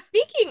 Oh,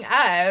 speaking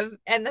of,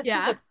 and this is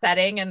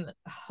upsetting, and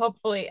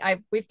hopefully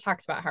we've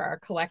talked about how our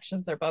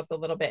collections are both a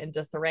little bit in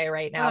disarray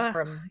right now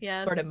from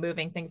sort of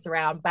moving things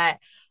around, but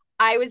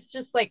I was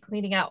just like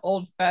cleaning out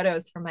old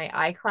photos from my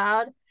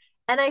iCloud,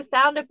 and I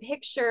found a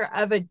picture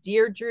of a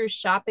Dear Drew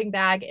shopping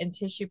bag and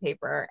tissue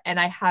paper, and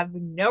I have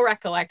no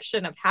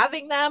recollection of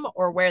having them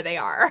or where they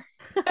are.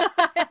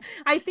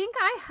 I think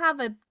I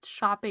have a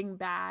shopping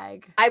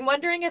bag. I'm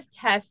wondering if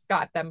Tess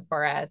got them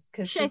for us,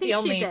 because she's the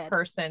only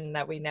person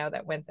that we know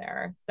that went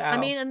there. So I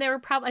mean, and they were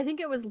probably, I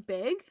think it was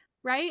big,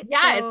 right?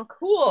 Yeah, so... it's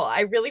cool.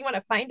 I really want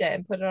to find it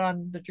and put it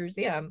on the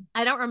Druseum.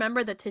 I don't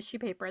remember the tissue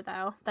paper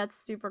though. That's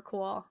super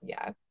cool.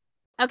 Yeah.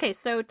 Okay,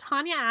 so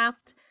Tanya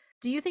asked,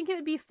 do you think it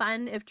would be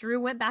fun if Drew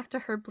went back to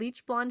her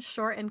bleach blonde,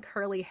 short, and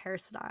curly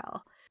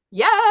hairstyle?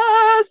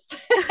 Yes!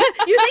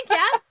 You think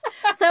yes?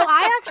 So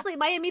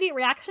my immediate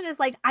reaction is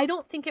like, I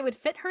don't think it would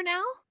fit her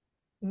now.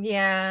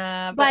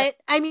 Yeah. But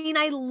I mean,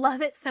 I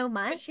love it so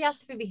much. But she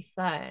has to be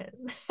fun.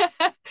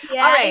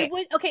 Yeah, all right.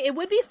 It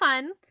would be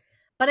fun,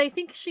 but I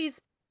think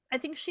she's I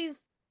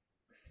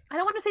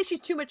don't want to say she's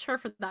too mature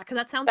for that, because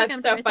that sounds like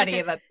I'm so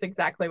funny. That's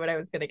exactly what I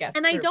was going to guess.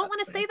 And I don't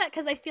want to say that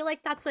because I feel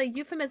like that's a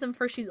euphemism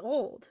for she's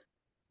old.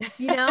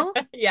 You know?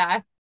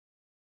 Yeah.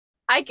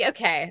 I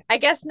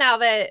guess now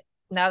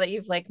that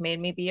you've like made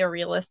me be a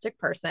realistic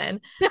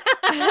person,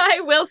 I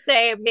will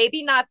say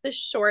maybe not the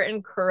short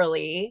and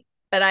curly,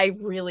 but I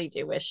really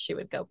do wish she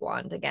would go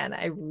blonde again.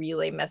 I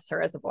really miss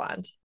her as a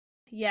blonde.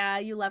 Yeah,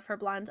 you love her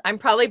blonde. I'm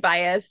probably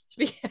biased.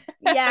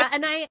 Yeah,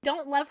 and I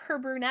don't love her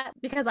brunette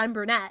because I'm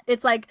brunette.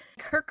 It's like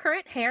her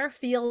current hair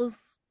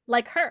feels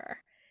like her.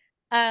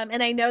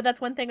 And I know that's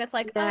one thing that's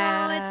like, but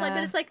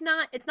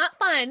it's not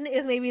fun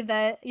is maybe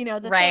the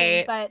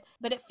right. thing,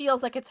 but it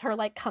feels like it's her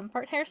like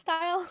comfort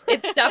hairstyle.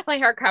 It's definitely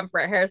her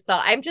comfort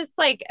hairstyle. I'm just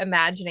like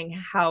imagining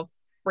how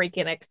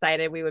freaking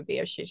excited we would be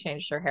if she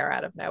changed her hair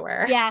out of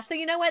nowhere. Yeah. So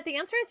you know what? The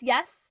answer is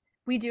yes.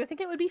 We do think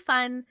it would be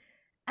fun.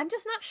 I'm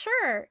just not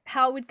sure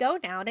how it would go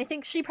now. And I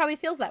think she probably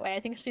feels that way. I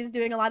think she's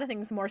doing a lot of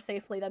things more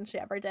safely than she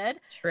ever did.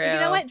 True. But you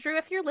know what, Drew,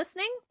 if you're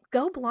listening,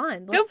 go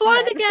blonde. Go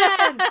blonde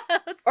again.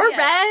 Or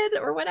red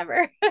or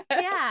whatever.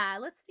 Yeah,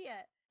 let's see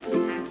it.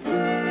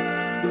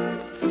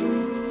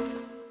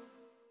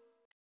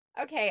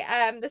 Okay,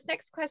 this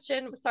next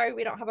question, sorry,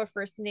 we don't have a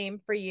first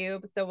name for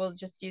you, so we'll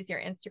just use your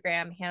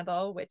Instagram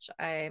handle, which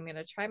I'm going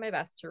to try my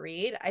best to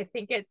read. I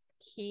think it's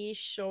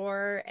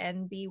Keyshore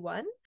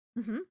NB1.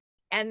 Mm-hmm.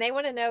 And they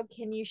want to know,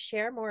 can you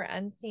share more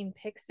unseen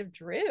pics of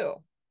Drew?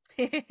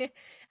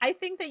 I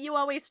think that you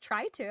always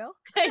try to.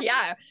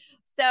 Yeah.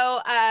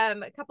 So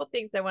a couple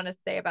things I want to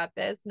say about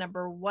this.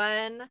 Number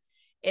one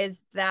is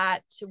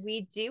that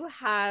we do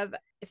have,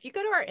 if you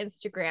go to our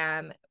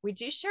Instagram, we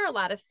do share a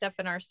lot of stuff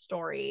in our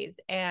stories.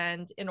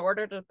 And in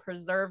order to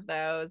preserve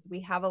those,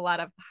 we have a lot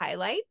of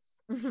highlights.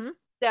 Mm-hmm.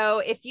 So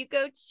if you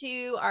go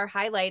to our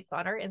highlights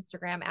on our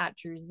Instagram at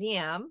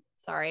Druseum,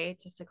 sorry,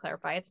 just to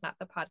clarify, it's not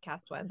the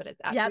podcast one, but it's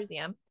at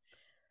Druseum.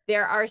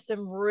 There are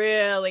some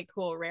really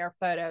cool, rare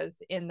photos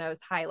in those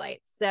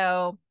highlights.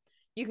 So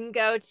you can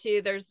go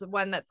to, there's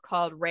one that's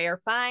called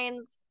Rare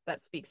Finds.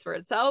 That speaks for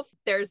itself.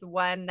 There's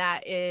one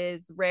that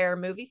is rare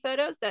movie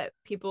photos that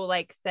people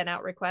like sent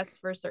out requests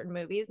for certain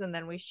movies. And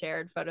then we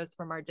shared photos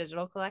from our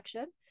digital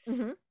collection.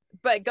 Mm-hmm.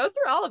 But go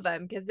through all of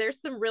them because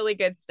there's some really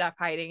good stuff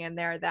hiding in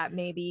there that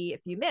maybe if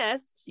you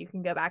missed, you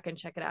can go back and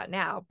check it out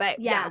now. But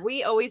yeah,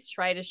 we always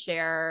try to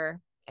share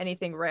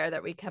anything rare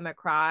that we come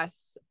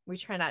across. We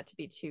try not to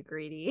be too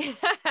greedy.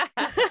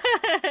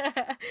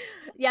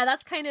 Yeah,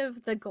 that's kind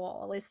of the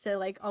goal, is to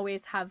like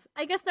always have,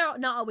 I guess they're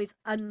not always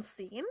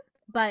unseen,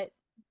 but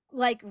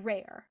like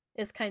rare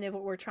is kind of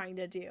what we're trying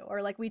to do.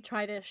 Or like we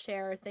try to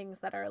share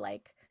things that are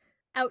like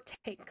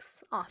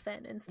outtakes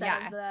often instead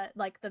of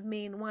the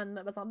main one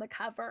that was on the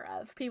cover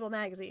of People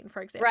magazine,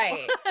 for example.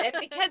 Right. And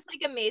because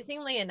like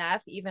amazingly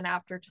enough, even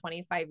after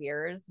 25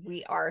 years,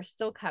 we are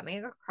still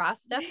coming across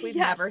stuff we've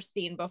never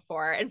seen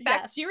before. In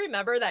fact, do you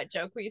remember that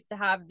joke we used to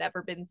have,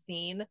 never been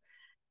seen?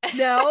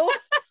 No.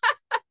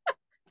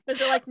 Was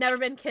it like never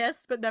been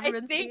kissed but never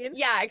been seen?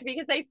 Yeah,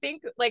 because I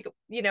think like,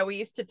 you know, we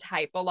used to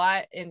type a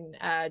lot in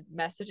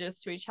messages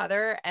to each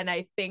other, and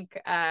I think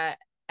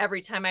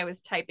every time I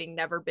was typing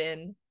never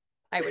been,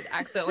 I would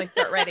accidentally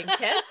start writing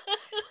kissed.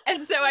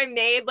 And so I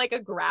made like a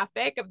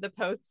graphic of the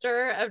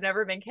poster of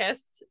Never Been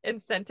Kissed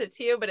and sent it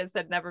to you, but it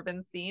said never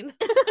been seen. No,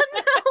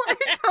 I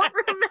don't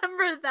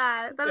remember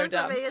that. That is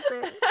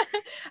amazing.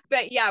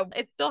 But yeah,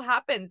 it still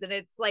happens, and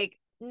it's like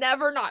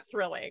never not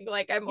thrilling.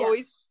 Like I'm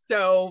always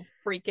so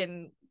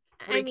freaking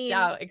freaked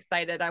out,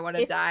 excited. I want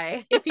to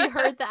die. If you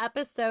heard the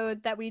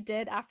episode that we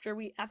did after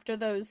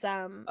those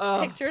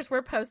pictures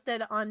were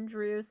posted on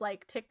Drew's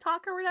like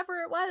TikTok or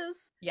whatever it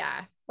was.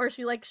 Yeah. Where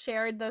she like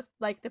shared those,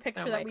 like the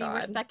picture that we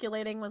were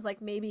speculating was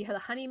like maybe the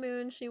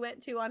honeymoon she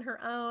went to on her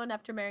own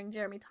after marrying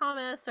Jeremy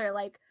Thomas, or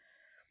like,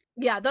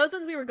 yeah, those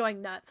ones we were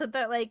going nuts. So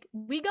that like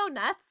we go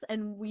nuts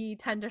and we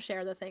tend to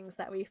share the things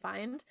that we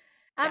find.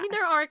 I mean,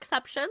 there are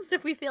exceptions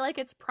if we feel like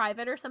it's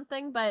private or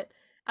something, but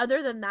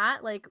other than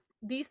that, like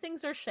these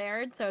things are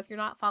shared. So if you're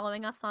not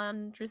following us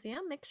on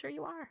Druseum, make sure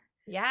you are.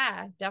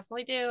 Yeah,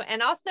 definitely do.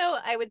 And also,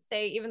 I would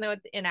say, even though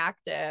it's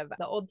inactive,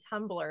 the old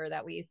Tumblr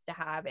that we used to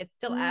have, it's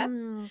still up.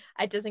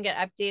 It doesn't get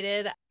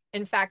updated.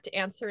 In fact,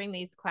 answering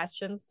these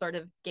questions sort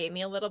of gave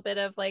me a little bit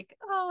of like,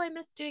 oh, I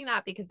miss doing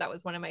that, because that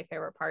was one of my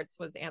favorite parts,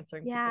 was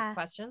answering people's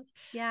questions.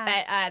 Yeah.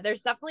 But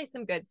there's definitely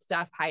some good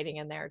stuff hiding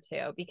in there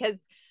too,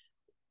 because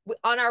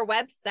on our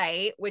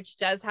website, which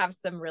does have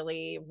some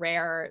really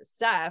rare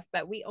stuff,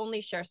 but we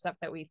only share stuff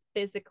that we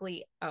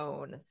physically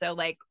own. So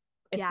like,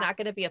 it's not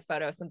going to be a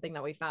photo of something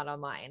that we found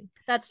online.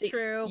 That's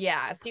true.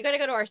 Yeah. So you got to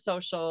go to our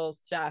social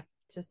stuff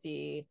to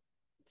see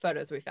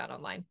photos we found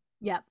online.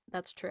 Yep,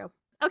 that's true.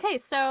 Okay,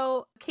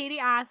 so Katie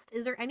asked,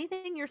 is there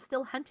anything you're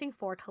still hunting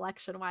for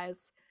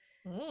collection-wise?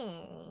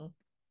 I'm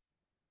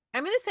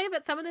going to say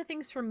that some of the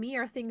things for me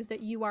are things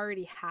that you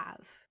already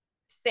have.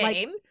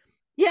 Same. Like,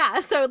 yeah,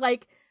 so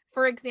like,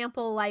 for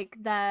example, like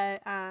the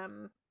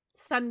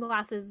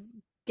sunglasses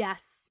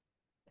guess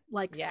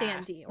like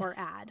standee or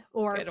ad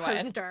or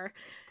poster.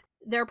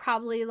 They're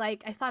probably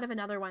like, I thought of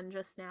another one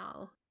just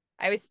now.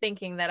 I was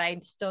thinking that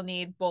I still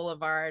need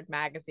Boulevard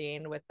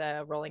magazine with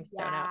the Rolling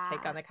Stone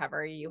outtake on the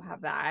cover. You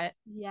have that.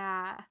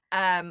 Yeah.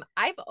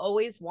 I've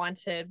always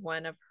wanted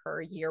one of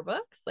her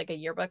yearbooks, like a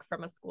yearbook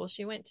from a school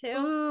she went to.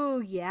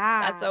 Ooh,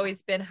 yeah. That's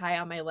always been high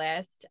on my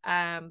list.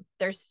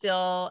 There's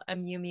still a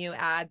Miu Miu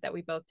ad that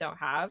we both don't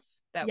have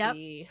that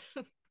we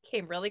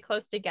came really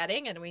close to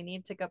getting, and we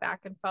need to go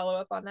back and follow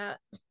up on that.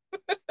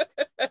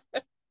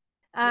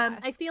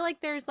 I feel like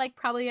there's like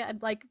probably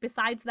like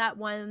besides that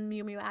one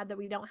Miu Miu ad that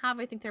we don't have,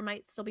 I think there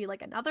might still be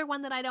like another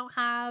one that I don't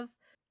have.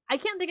 I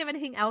can't think of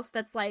anything else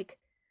that's like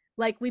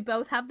we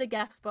both have the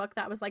guest book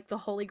that was like the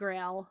Holy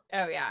Grail.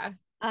 Oh yeah.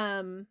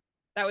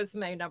 That was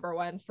my number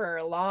one for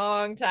a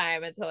long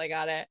time until I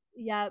got it.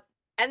 Yep.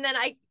 And then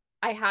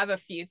I have a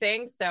few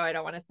things, so I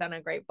don't want to sound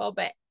ungrateful,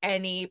 but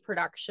any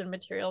production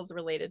materials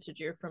related to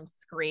Drew from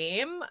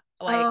Scream,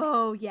 like,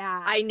 oh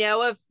yeah, I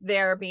know of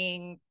there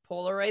being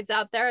Polaroids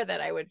out there that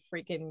I would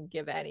freaking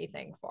give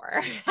anything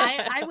for.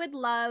 I would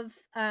love,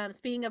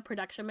 speaking of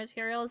production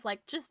materials,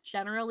 like just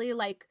generally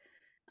like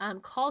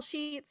call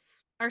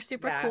sheets are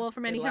super cool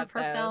from any of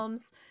her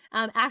films.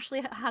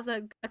 Ashley has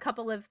a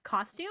couple of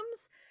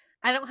costumes.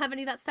 I don't have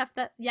any of that stuff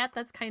yet.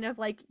 That's kind of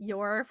like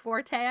your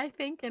forte, I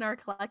think, in our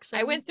collection.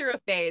 I went through a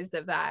phase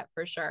of that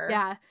for sure.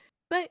 Yeah.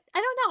 But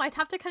I don't know. I'd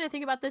have to kind of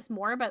think about this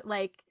more, but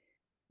like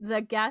the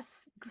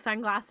Guess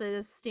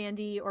sunglasses,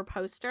 standee, or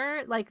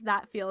poster, like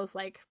that feels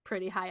like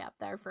pretty high up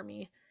there for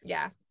me.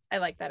 Yeah. I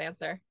like that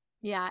answer.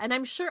 Yeah. And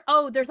I'm sure,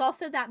 there's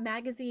also that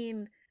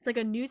magazine. It's like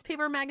a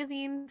newspaper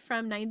magazine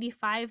from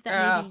 95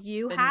 that maybe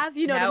you have.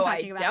 You know what I'm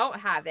talking about? No, I don't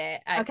have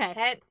it. Okay.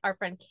 Kent, our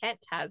friend Kent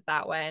has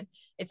that one.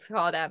 It's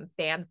called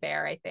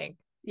Fanfare, I think.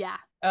 Yeah.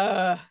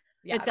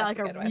 Yeah, it's got like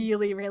a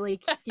really,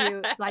 really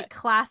cute, like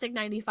classic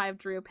 95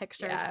 Drew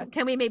picture. Yeah.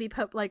 Can we maybe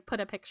put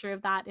a picture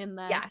of that in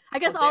the? Yeah. I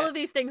guess all of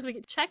these things we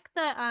could check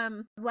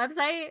the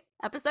website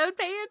episode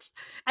page.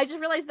 I just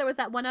realized there was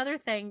that one other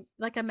thing,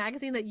 like a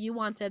magazine that you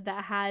wanted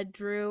that had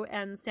Drew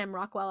and Sam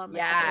Rockwell on the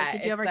cover.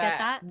 Did you ever get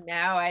that? No,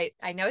 I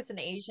know it's an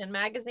Asian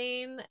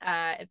magazine.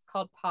 It's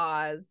called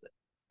Pause.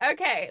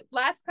 Okay,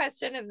 last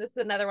question, and this is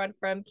another one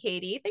from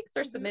Katie. Thanks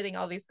for submitting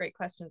all these great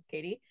questions,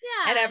 Katie.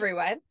 Yeah. And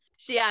everyone.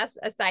 She asks,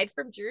 aside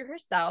from Drew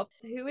herself,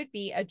 who would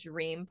be a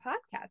dream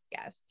podcast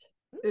guest?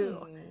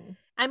 Ooh.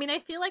 I mean, I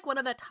feel like one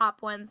of the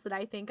top ones that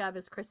I think of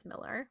is Chris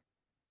Miller,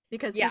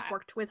 because he's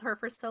worked with her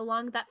for so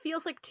long. That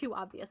feels like too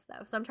obvious,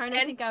 though. So I'm trying to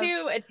think of... And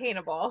too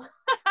attainable.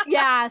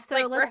 Yeah, so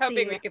like, we're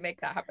hoping we can make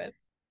that happen.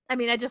 I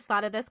mean, I just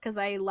thought of this because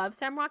I love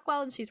Sam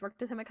Rockwell, and she's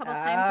worked with him a couple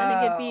times. I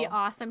think it'd be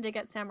awesome to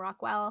get Sam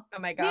Rockwell. Oh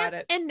my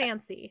God. And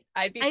Nancy.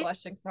 I'd be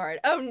blushing so hard.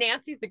 Oh,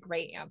 Nancy's a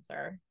great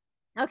answer.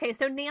 Okay,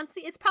 so Nancy,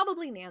 it's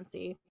probably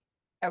Nancy.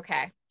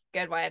 Okay,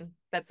 good one.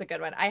 That's a good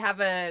one. I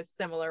have a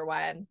similar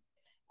one,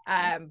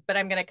 but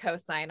I'm going to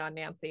co-sign on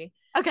Nancy.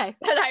 Okay.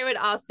 But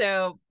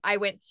I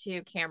went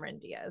to Cameron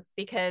Diaz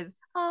because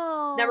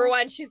number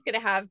one, she's going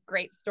to have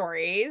great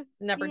stories.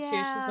 Number two,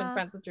 she's been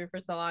friends with Drew for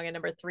so long. And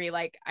number three,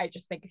 like, I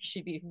just think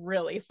she'd be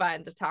really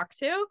fun to talk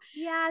to.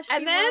 Yeah, she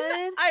And then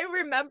would. I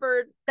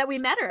remembered that we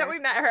met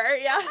her.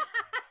 Yeah.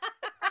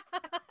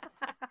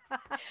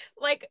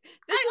 Like,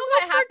 this is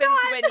what happens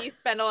when you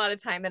spend a lot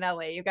of time in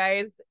LA, you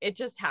guys. It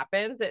just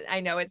happens. I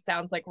know it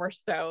sounds like we're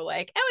so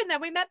like, and then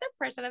we met this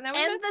person, and then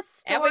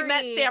we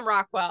met Sam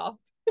Rockwell.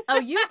 Oh,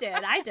 you did.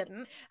 I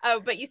didn't.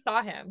 Oh, but you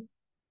saw him.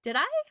 Did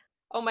I?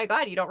 Oh my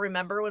God, you don't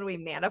remember when we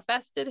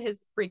manifested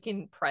his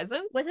freaking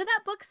presence? Was it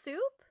at Book Soup?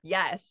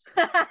 Yes.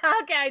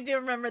 Okay, I do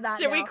remember that.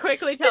 Should we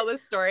quickly tell the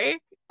story?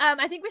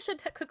 I think we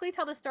should quickly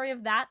tell the story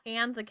of that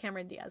and the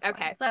Cameron Diaz one.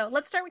 Okay. So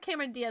let's start with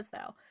Cameron Diaz,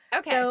 though.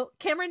 Okay. So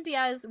Cameron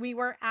Diaz, we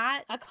were at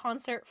a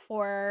concert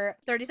for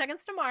 30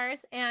 Seconds to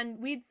Mars, and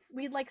we'd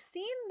like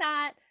seen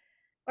that,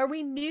 or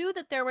we knew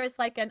that there was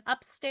like an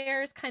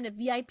upstairs kind of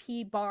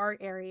VIP bar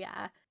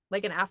area,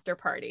 like an after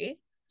party.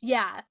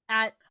 Yeah,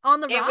 on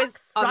the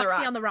Rocks, on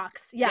Roxy on the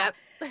Rocks. Yeah.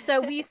 Yep. So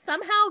we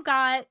somehow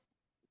got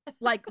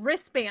like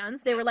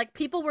wristbands. They were like,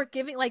 people were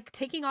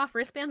taking off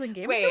wristbands and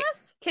giving to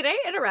us. Can I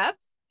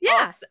interrupt?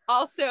 Yeah.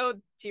 Also,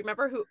 do you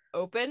remember who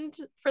opened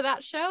for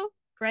that show?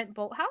 Brent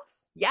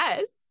Bolthouse?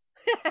 Yes.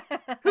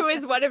 Who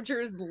is one of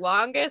Drew's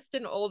longest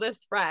and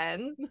oldest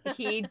friends.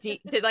 He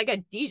did like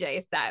a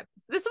DJ set.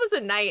 This was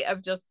a night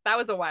of that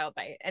was a wild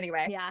night.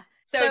 Anyway. Yeah.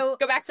 So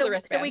go back to the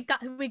wristbands.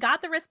 So we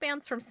got the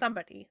wristbands from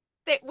somebody.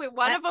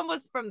 One of them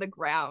was from the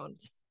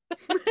ground.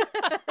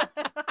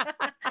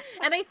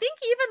 And I think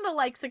even the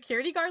like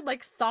security guard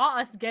like saw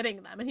us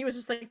getting them and he was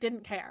just like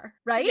didn't care,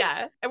 right?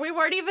 Yeah. And we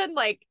weren't even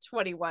like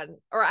 21,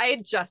 or I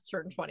had just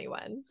turned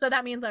 21. So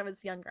that means I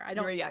was younger.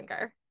 You were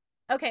younger.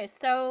 Okay,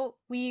 so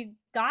we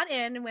got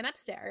in and went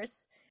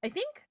upstairs. I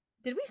think,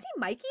 did we see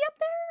Mikey up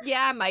there?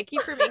 Yeah, Mikey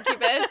from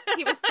Incubus.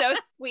 He was so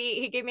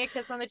sweet. He gave me a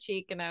kiss on the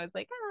cheek and I was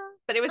like, ah.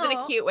 But it was in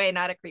a cute way,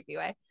 not a creepy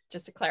way,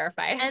 just to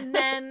clarify. And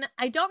then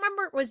I don't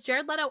remember, was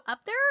Jared Leto up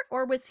there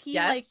or was he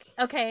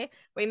okay.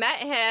 We met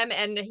him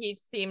and he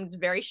seemed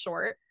very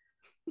short.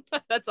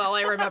 That's all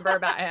I remember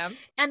about him.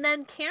 And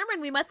then Cameron,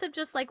 we must have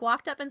just like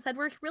walked up and said,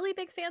 we're really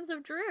big fans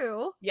of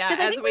Drew. Yeah,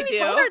 because I think we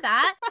told her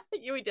that.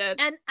 Yeah, we did.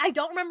 And I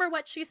don't remember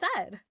what she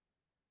said.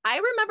 I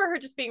remember her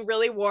just being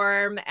really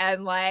warm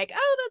and like,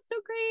 oh, that's so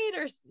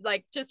great, or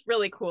like just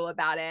really cool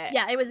about it.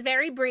 Yeah, it was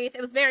very brief.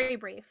 It was very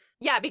brief.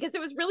 Yeah, because it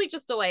was really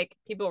just a like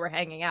people were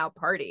hanging out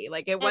party.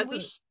 Like it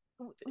wasn't.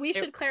 We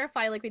should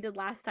clarify, like we did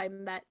last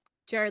time, that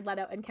Jared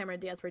Leto and Cameron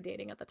Diaz were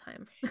dating at the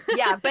time.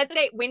 Yeah, but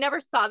we never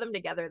saw them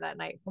together that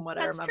night, from what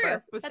I remember. True.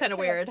 It was kind of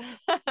weird.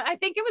 I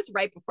think it was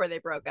right before they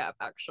broke up,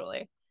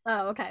 actually.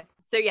 Oh, okay.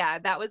 So yeah,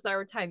 that was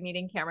our time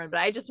meeting Cameron.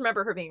 But I just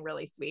remember her being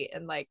really sweet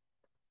and like,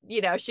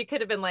 you know, she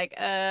could have been like,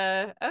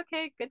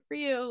 okay, good for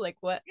you. Like,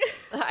 what?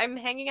 I'm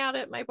hanging out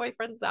at my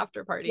boyfriend's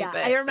after party. Yeah,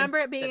 but I remember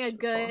it being a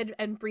good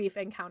and brief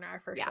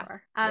encounter for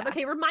sure. Yeah.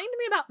 Okay, remind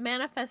me about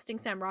manifesting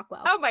Sam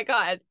Rockwell. Oh my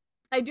God.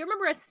 I do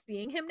remember us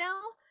seeing him now,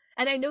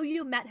 and I know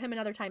you met him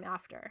another time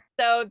after.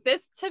 So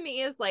this to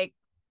me is like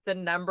the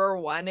number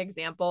one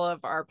example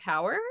of our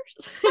powers.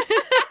 So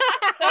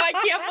I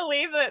can't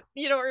believe that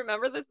you don't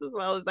remember this as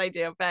well as I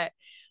do. But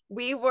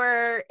we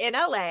were in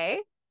LA,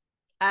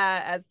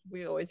 as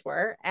we always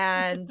were,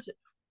 and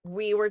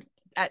we were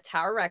at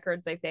Tower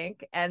Records, I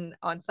think, and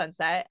on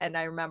Sunset. And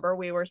I remember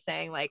we were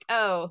saying like,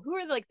 oh, who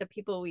are like the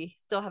people we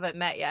still haven't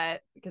met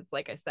yet? Because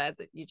like I said,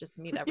 that you just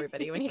meet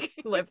everybody when you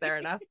live there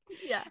enough.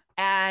 Yeah.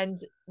 And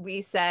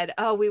we said,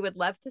 oh, we would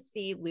love to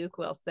see Luke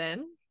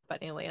Wilson,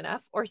 funnily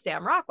enough, or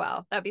Sam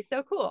Rockwell. That'd be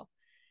so cool.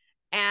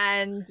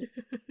 And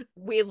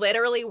we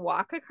literally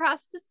walk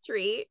across the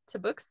street to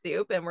Book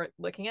Soup and we're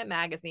looking at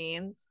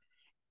magazines.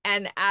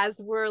 And as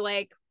we're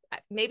like,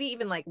 maybe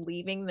even like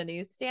leaving the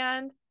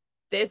newsstand,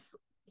 this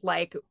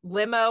like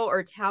limo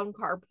or town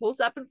car pulls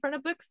up in front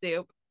of Book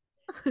Soup.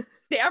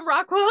 Sam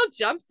Rockwell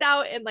jumps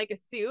out in like a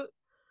suit,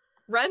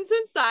 runs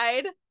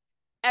inside,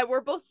 and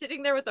we're both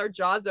sitting there with our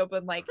jaws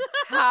open like,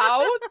 how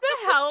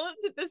the hell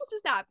did this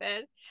just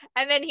happen?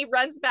 And then he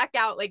runs back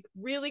out like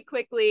really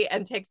quickly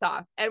and takes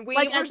off. And we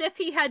like as if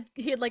he had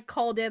like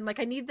called in like,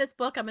 I need this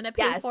book, I'm gonna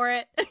pay for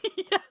it.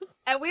 Yes.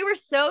 And we were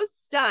so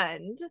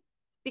stunned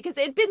because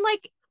it'd been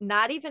like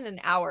not even an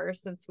hour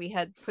since we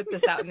had put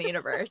this out in the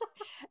universe.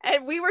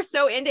 And we were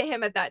so into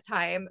him at that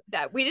time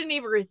that we didn't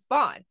even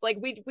respond. Like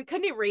we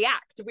couldn't even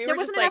react. There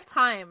wasn't enough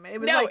time. It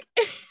was like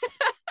it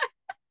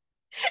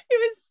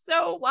was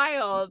so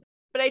wild.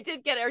 But I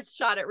did get a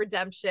shot at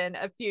Redemption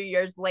a few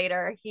years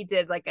later. He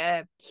did like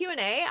a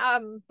Q&A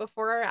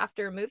before or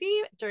after a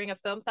movie during a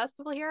film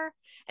festival here.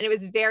 And it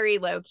was very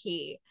low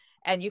key.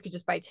 And you could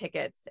just buy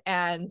tickets.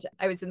 And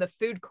I was in the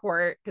food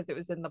court because it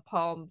was in the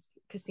Palms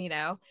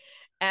Casino.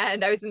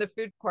 And I was in the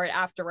food court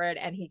afterward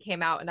and he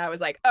came out and I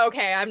was like,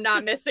 okay, I'm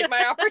not missing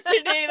my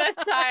opportunity this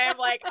time.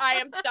 Like I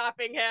am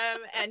stopping him.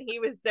 And he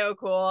was so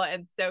cool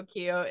and so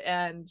cute.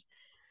 And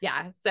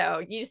yeah,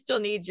 so you still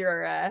need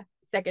your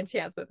second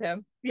chance with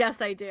him.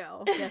 Yes, I do.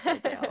 Yes, I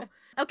do.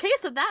 Okay,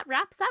 so that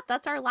wraps up.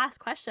 That's our last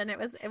question. It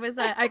was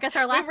I guess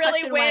our last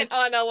question went was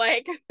on a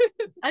like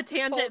a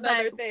tangent,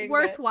 but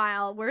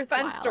worthwhile.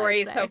 Fun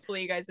stories.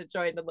 Hopefully you guys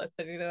enjoyed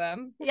listening to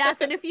them.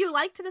 Yes, and if you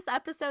liked this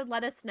episode,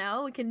 let us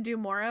know. We can do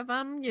more of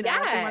them. You know,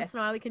 every once in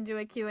a while we can do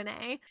a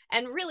Q&A.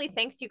 And really,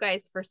 thanks you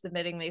guys for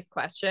submitting these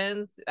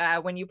questions.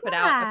 When you put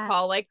out a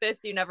call like this,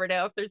 you never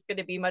know if there's going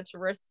to be much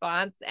of a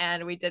response.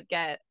 And we did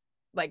get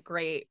like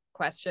great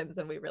questions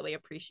and we really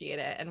appreciate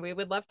it. And we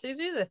would love to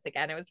do this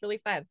again. It was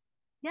really fun.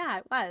 Yeah,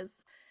 it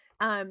was.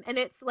 And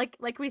it's like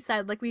we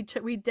said, like we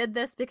did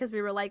this because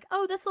we were like,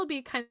 oh, this will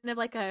be kind of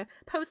like a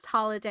post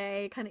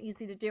holiday, kind of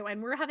easy to do,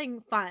 and we're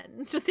having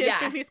fun just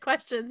answering these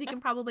questions. You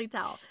can probably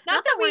tell.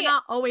 Not that we're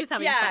not always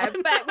having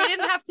fun, but we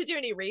didn't have to do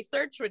any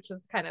research, which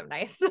is kind of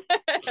nice.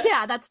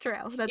 Yeah, that's true.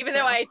 Even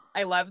though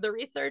I love the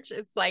research,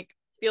 it's like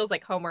feels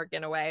like homework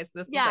in a way. So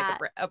this is like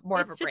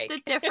more of a break. It's just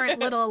a different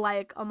little,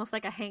 like almost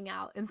like a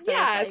hangout instead.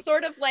 Yeah, of like...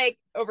 sort of like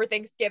over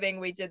Thanksgiving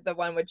we did the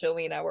one with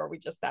Jolena where we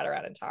just sat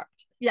around and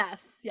talked.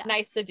 Yes. It's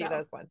nice to do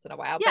those once in a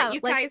while. Yeah, but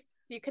you guys,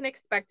 you can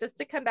expect us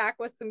to come back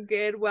with some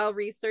good,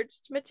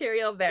 well-researched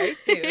material very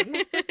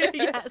soon.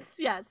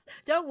 Yes.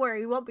 Don't worry,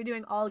 we won't be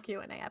doing all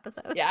Q&A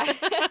episodes. Yeah.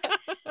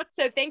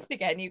 So thanks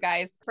again, you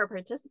guys, for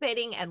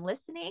participating and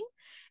listening.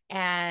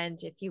 And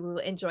if you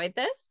enjoyed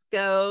this,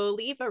 go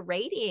leave a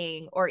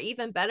rating or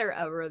even better,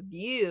 a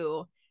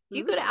review. If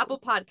you go to Apple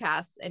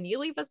Podcasts and you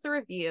leave us a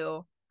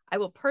review, I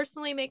will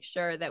personally make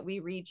sure that we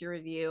read your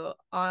review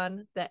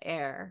on the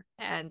air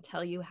and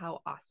tell you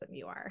how awesome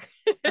you are.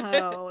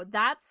 Oh,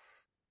 that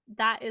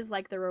is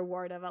like the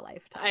reward of a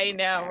lifetime. I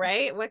know,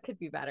 right? What could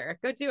be better?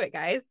 Go do it,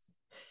 guys.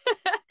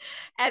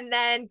 And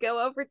then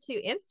go over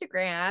to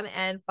Instagram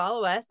and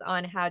follow us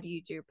on How Do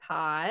You Drew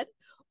Pod.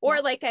 Or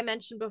like I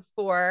mentioned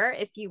before,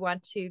 if you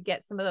want to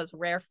get some of those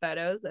rare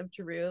photos of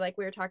Drew, like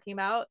we were talking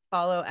about,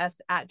 follow us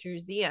at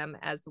Drewseum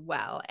as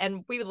well.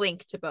 And we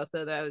link to both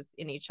of those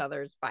in each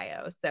other's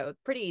bio. So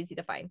pretty easy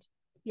to find.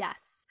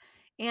 Yes.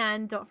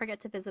 And don't forget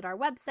to visit our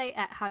website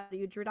at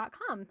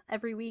howdoyoudrew.com.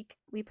 Every week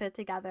we put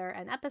together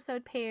an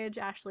episode page.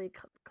 Ashley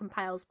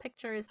compiles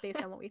pictures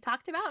based on what we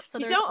talked about. So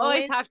you don't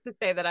always have to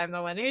say that I'm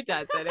the one who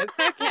does it. It's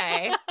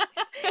okay.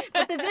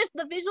 But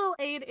the visual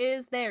aid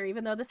is there,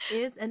 even though this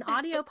is an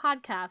audio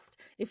podcast.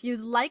 If you'd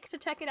like to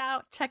check it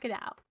out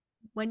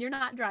when you're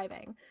not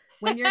driving,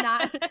 when you're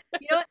not,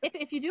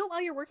 if you do it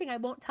while you're working, I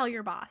won't tell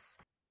your boss.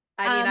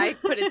 I mean, I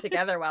put it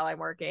together while I'm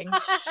working.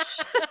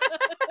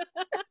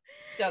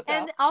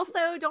 And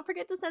also, don't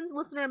forget to send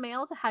listener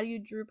mail to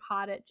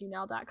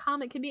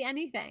howdoyoudrewpod@gmail.com. It can be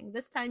anything.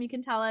 This time you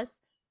can tell us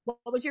what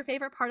was your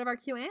favorite part of our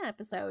Q&A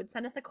episode.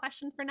 Send us a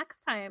question for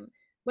next time.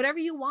 Whatever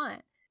you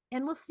want.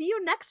 And we'll see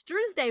you next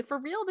Tuesday for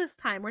real this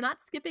time. We're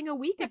not skipping a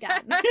week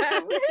again.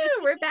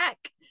 We're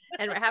back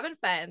and we're having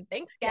fun.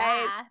 Thanks,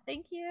 guys. Yeah,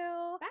 thank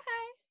you. Bye.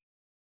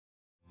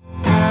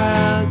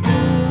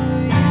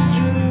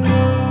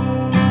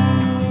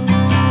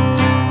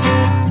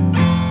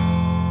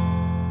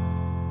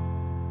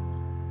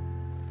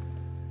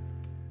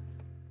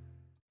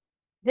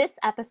 This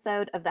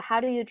episode of the How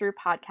Do You Drew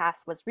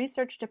podcast was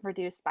researched and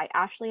produced by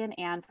Ashley and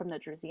Anne from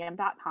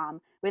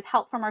thedrewseum.com with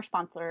help from our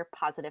sponsor,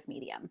 Positive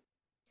Medium.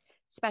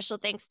 Special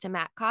thanks to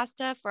Matt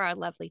Costa for our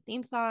lovely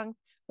theme song,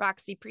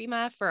 Roxy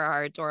Prima for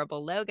our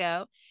adorable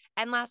logo,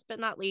 and last but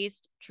not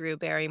least, Drew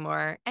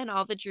Barrymore and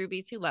all the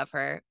Drewbies who love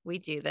her. We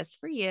do this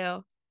for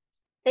you.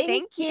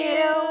 Thank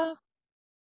you.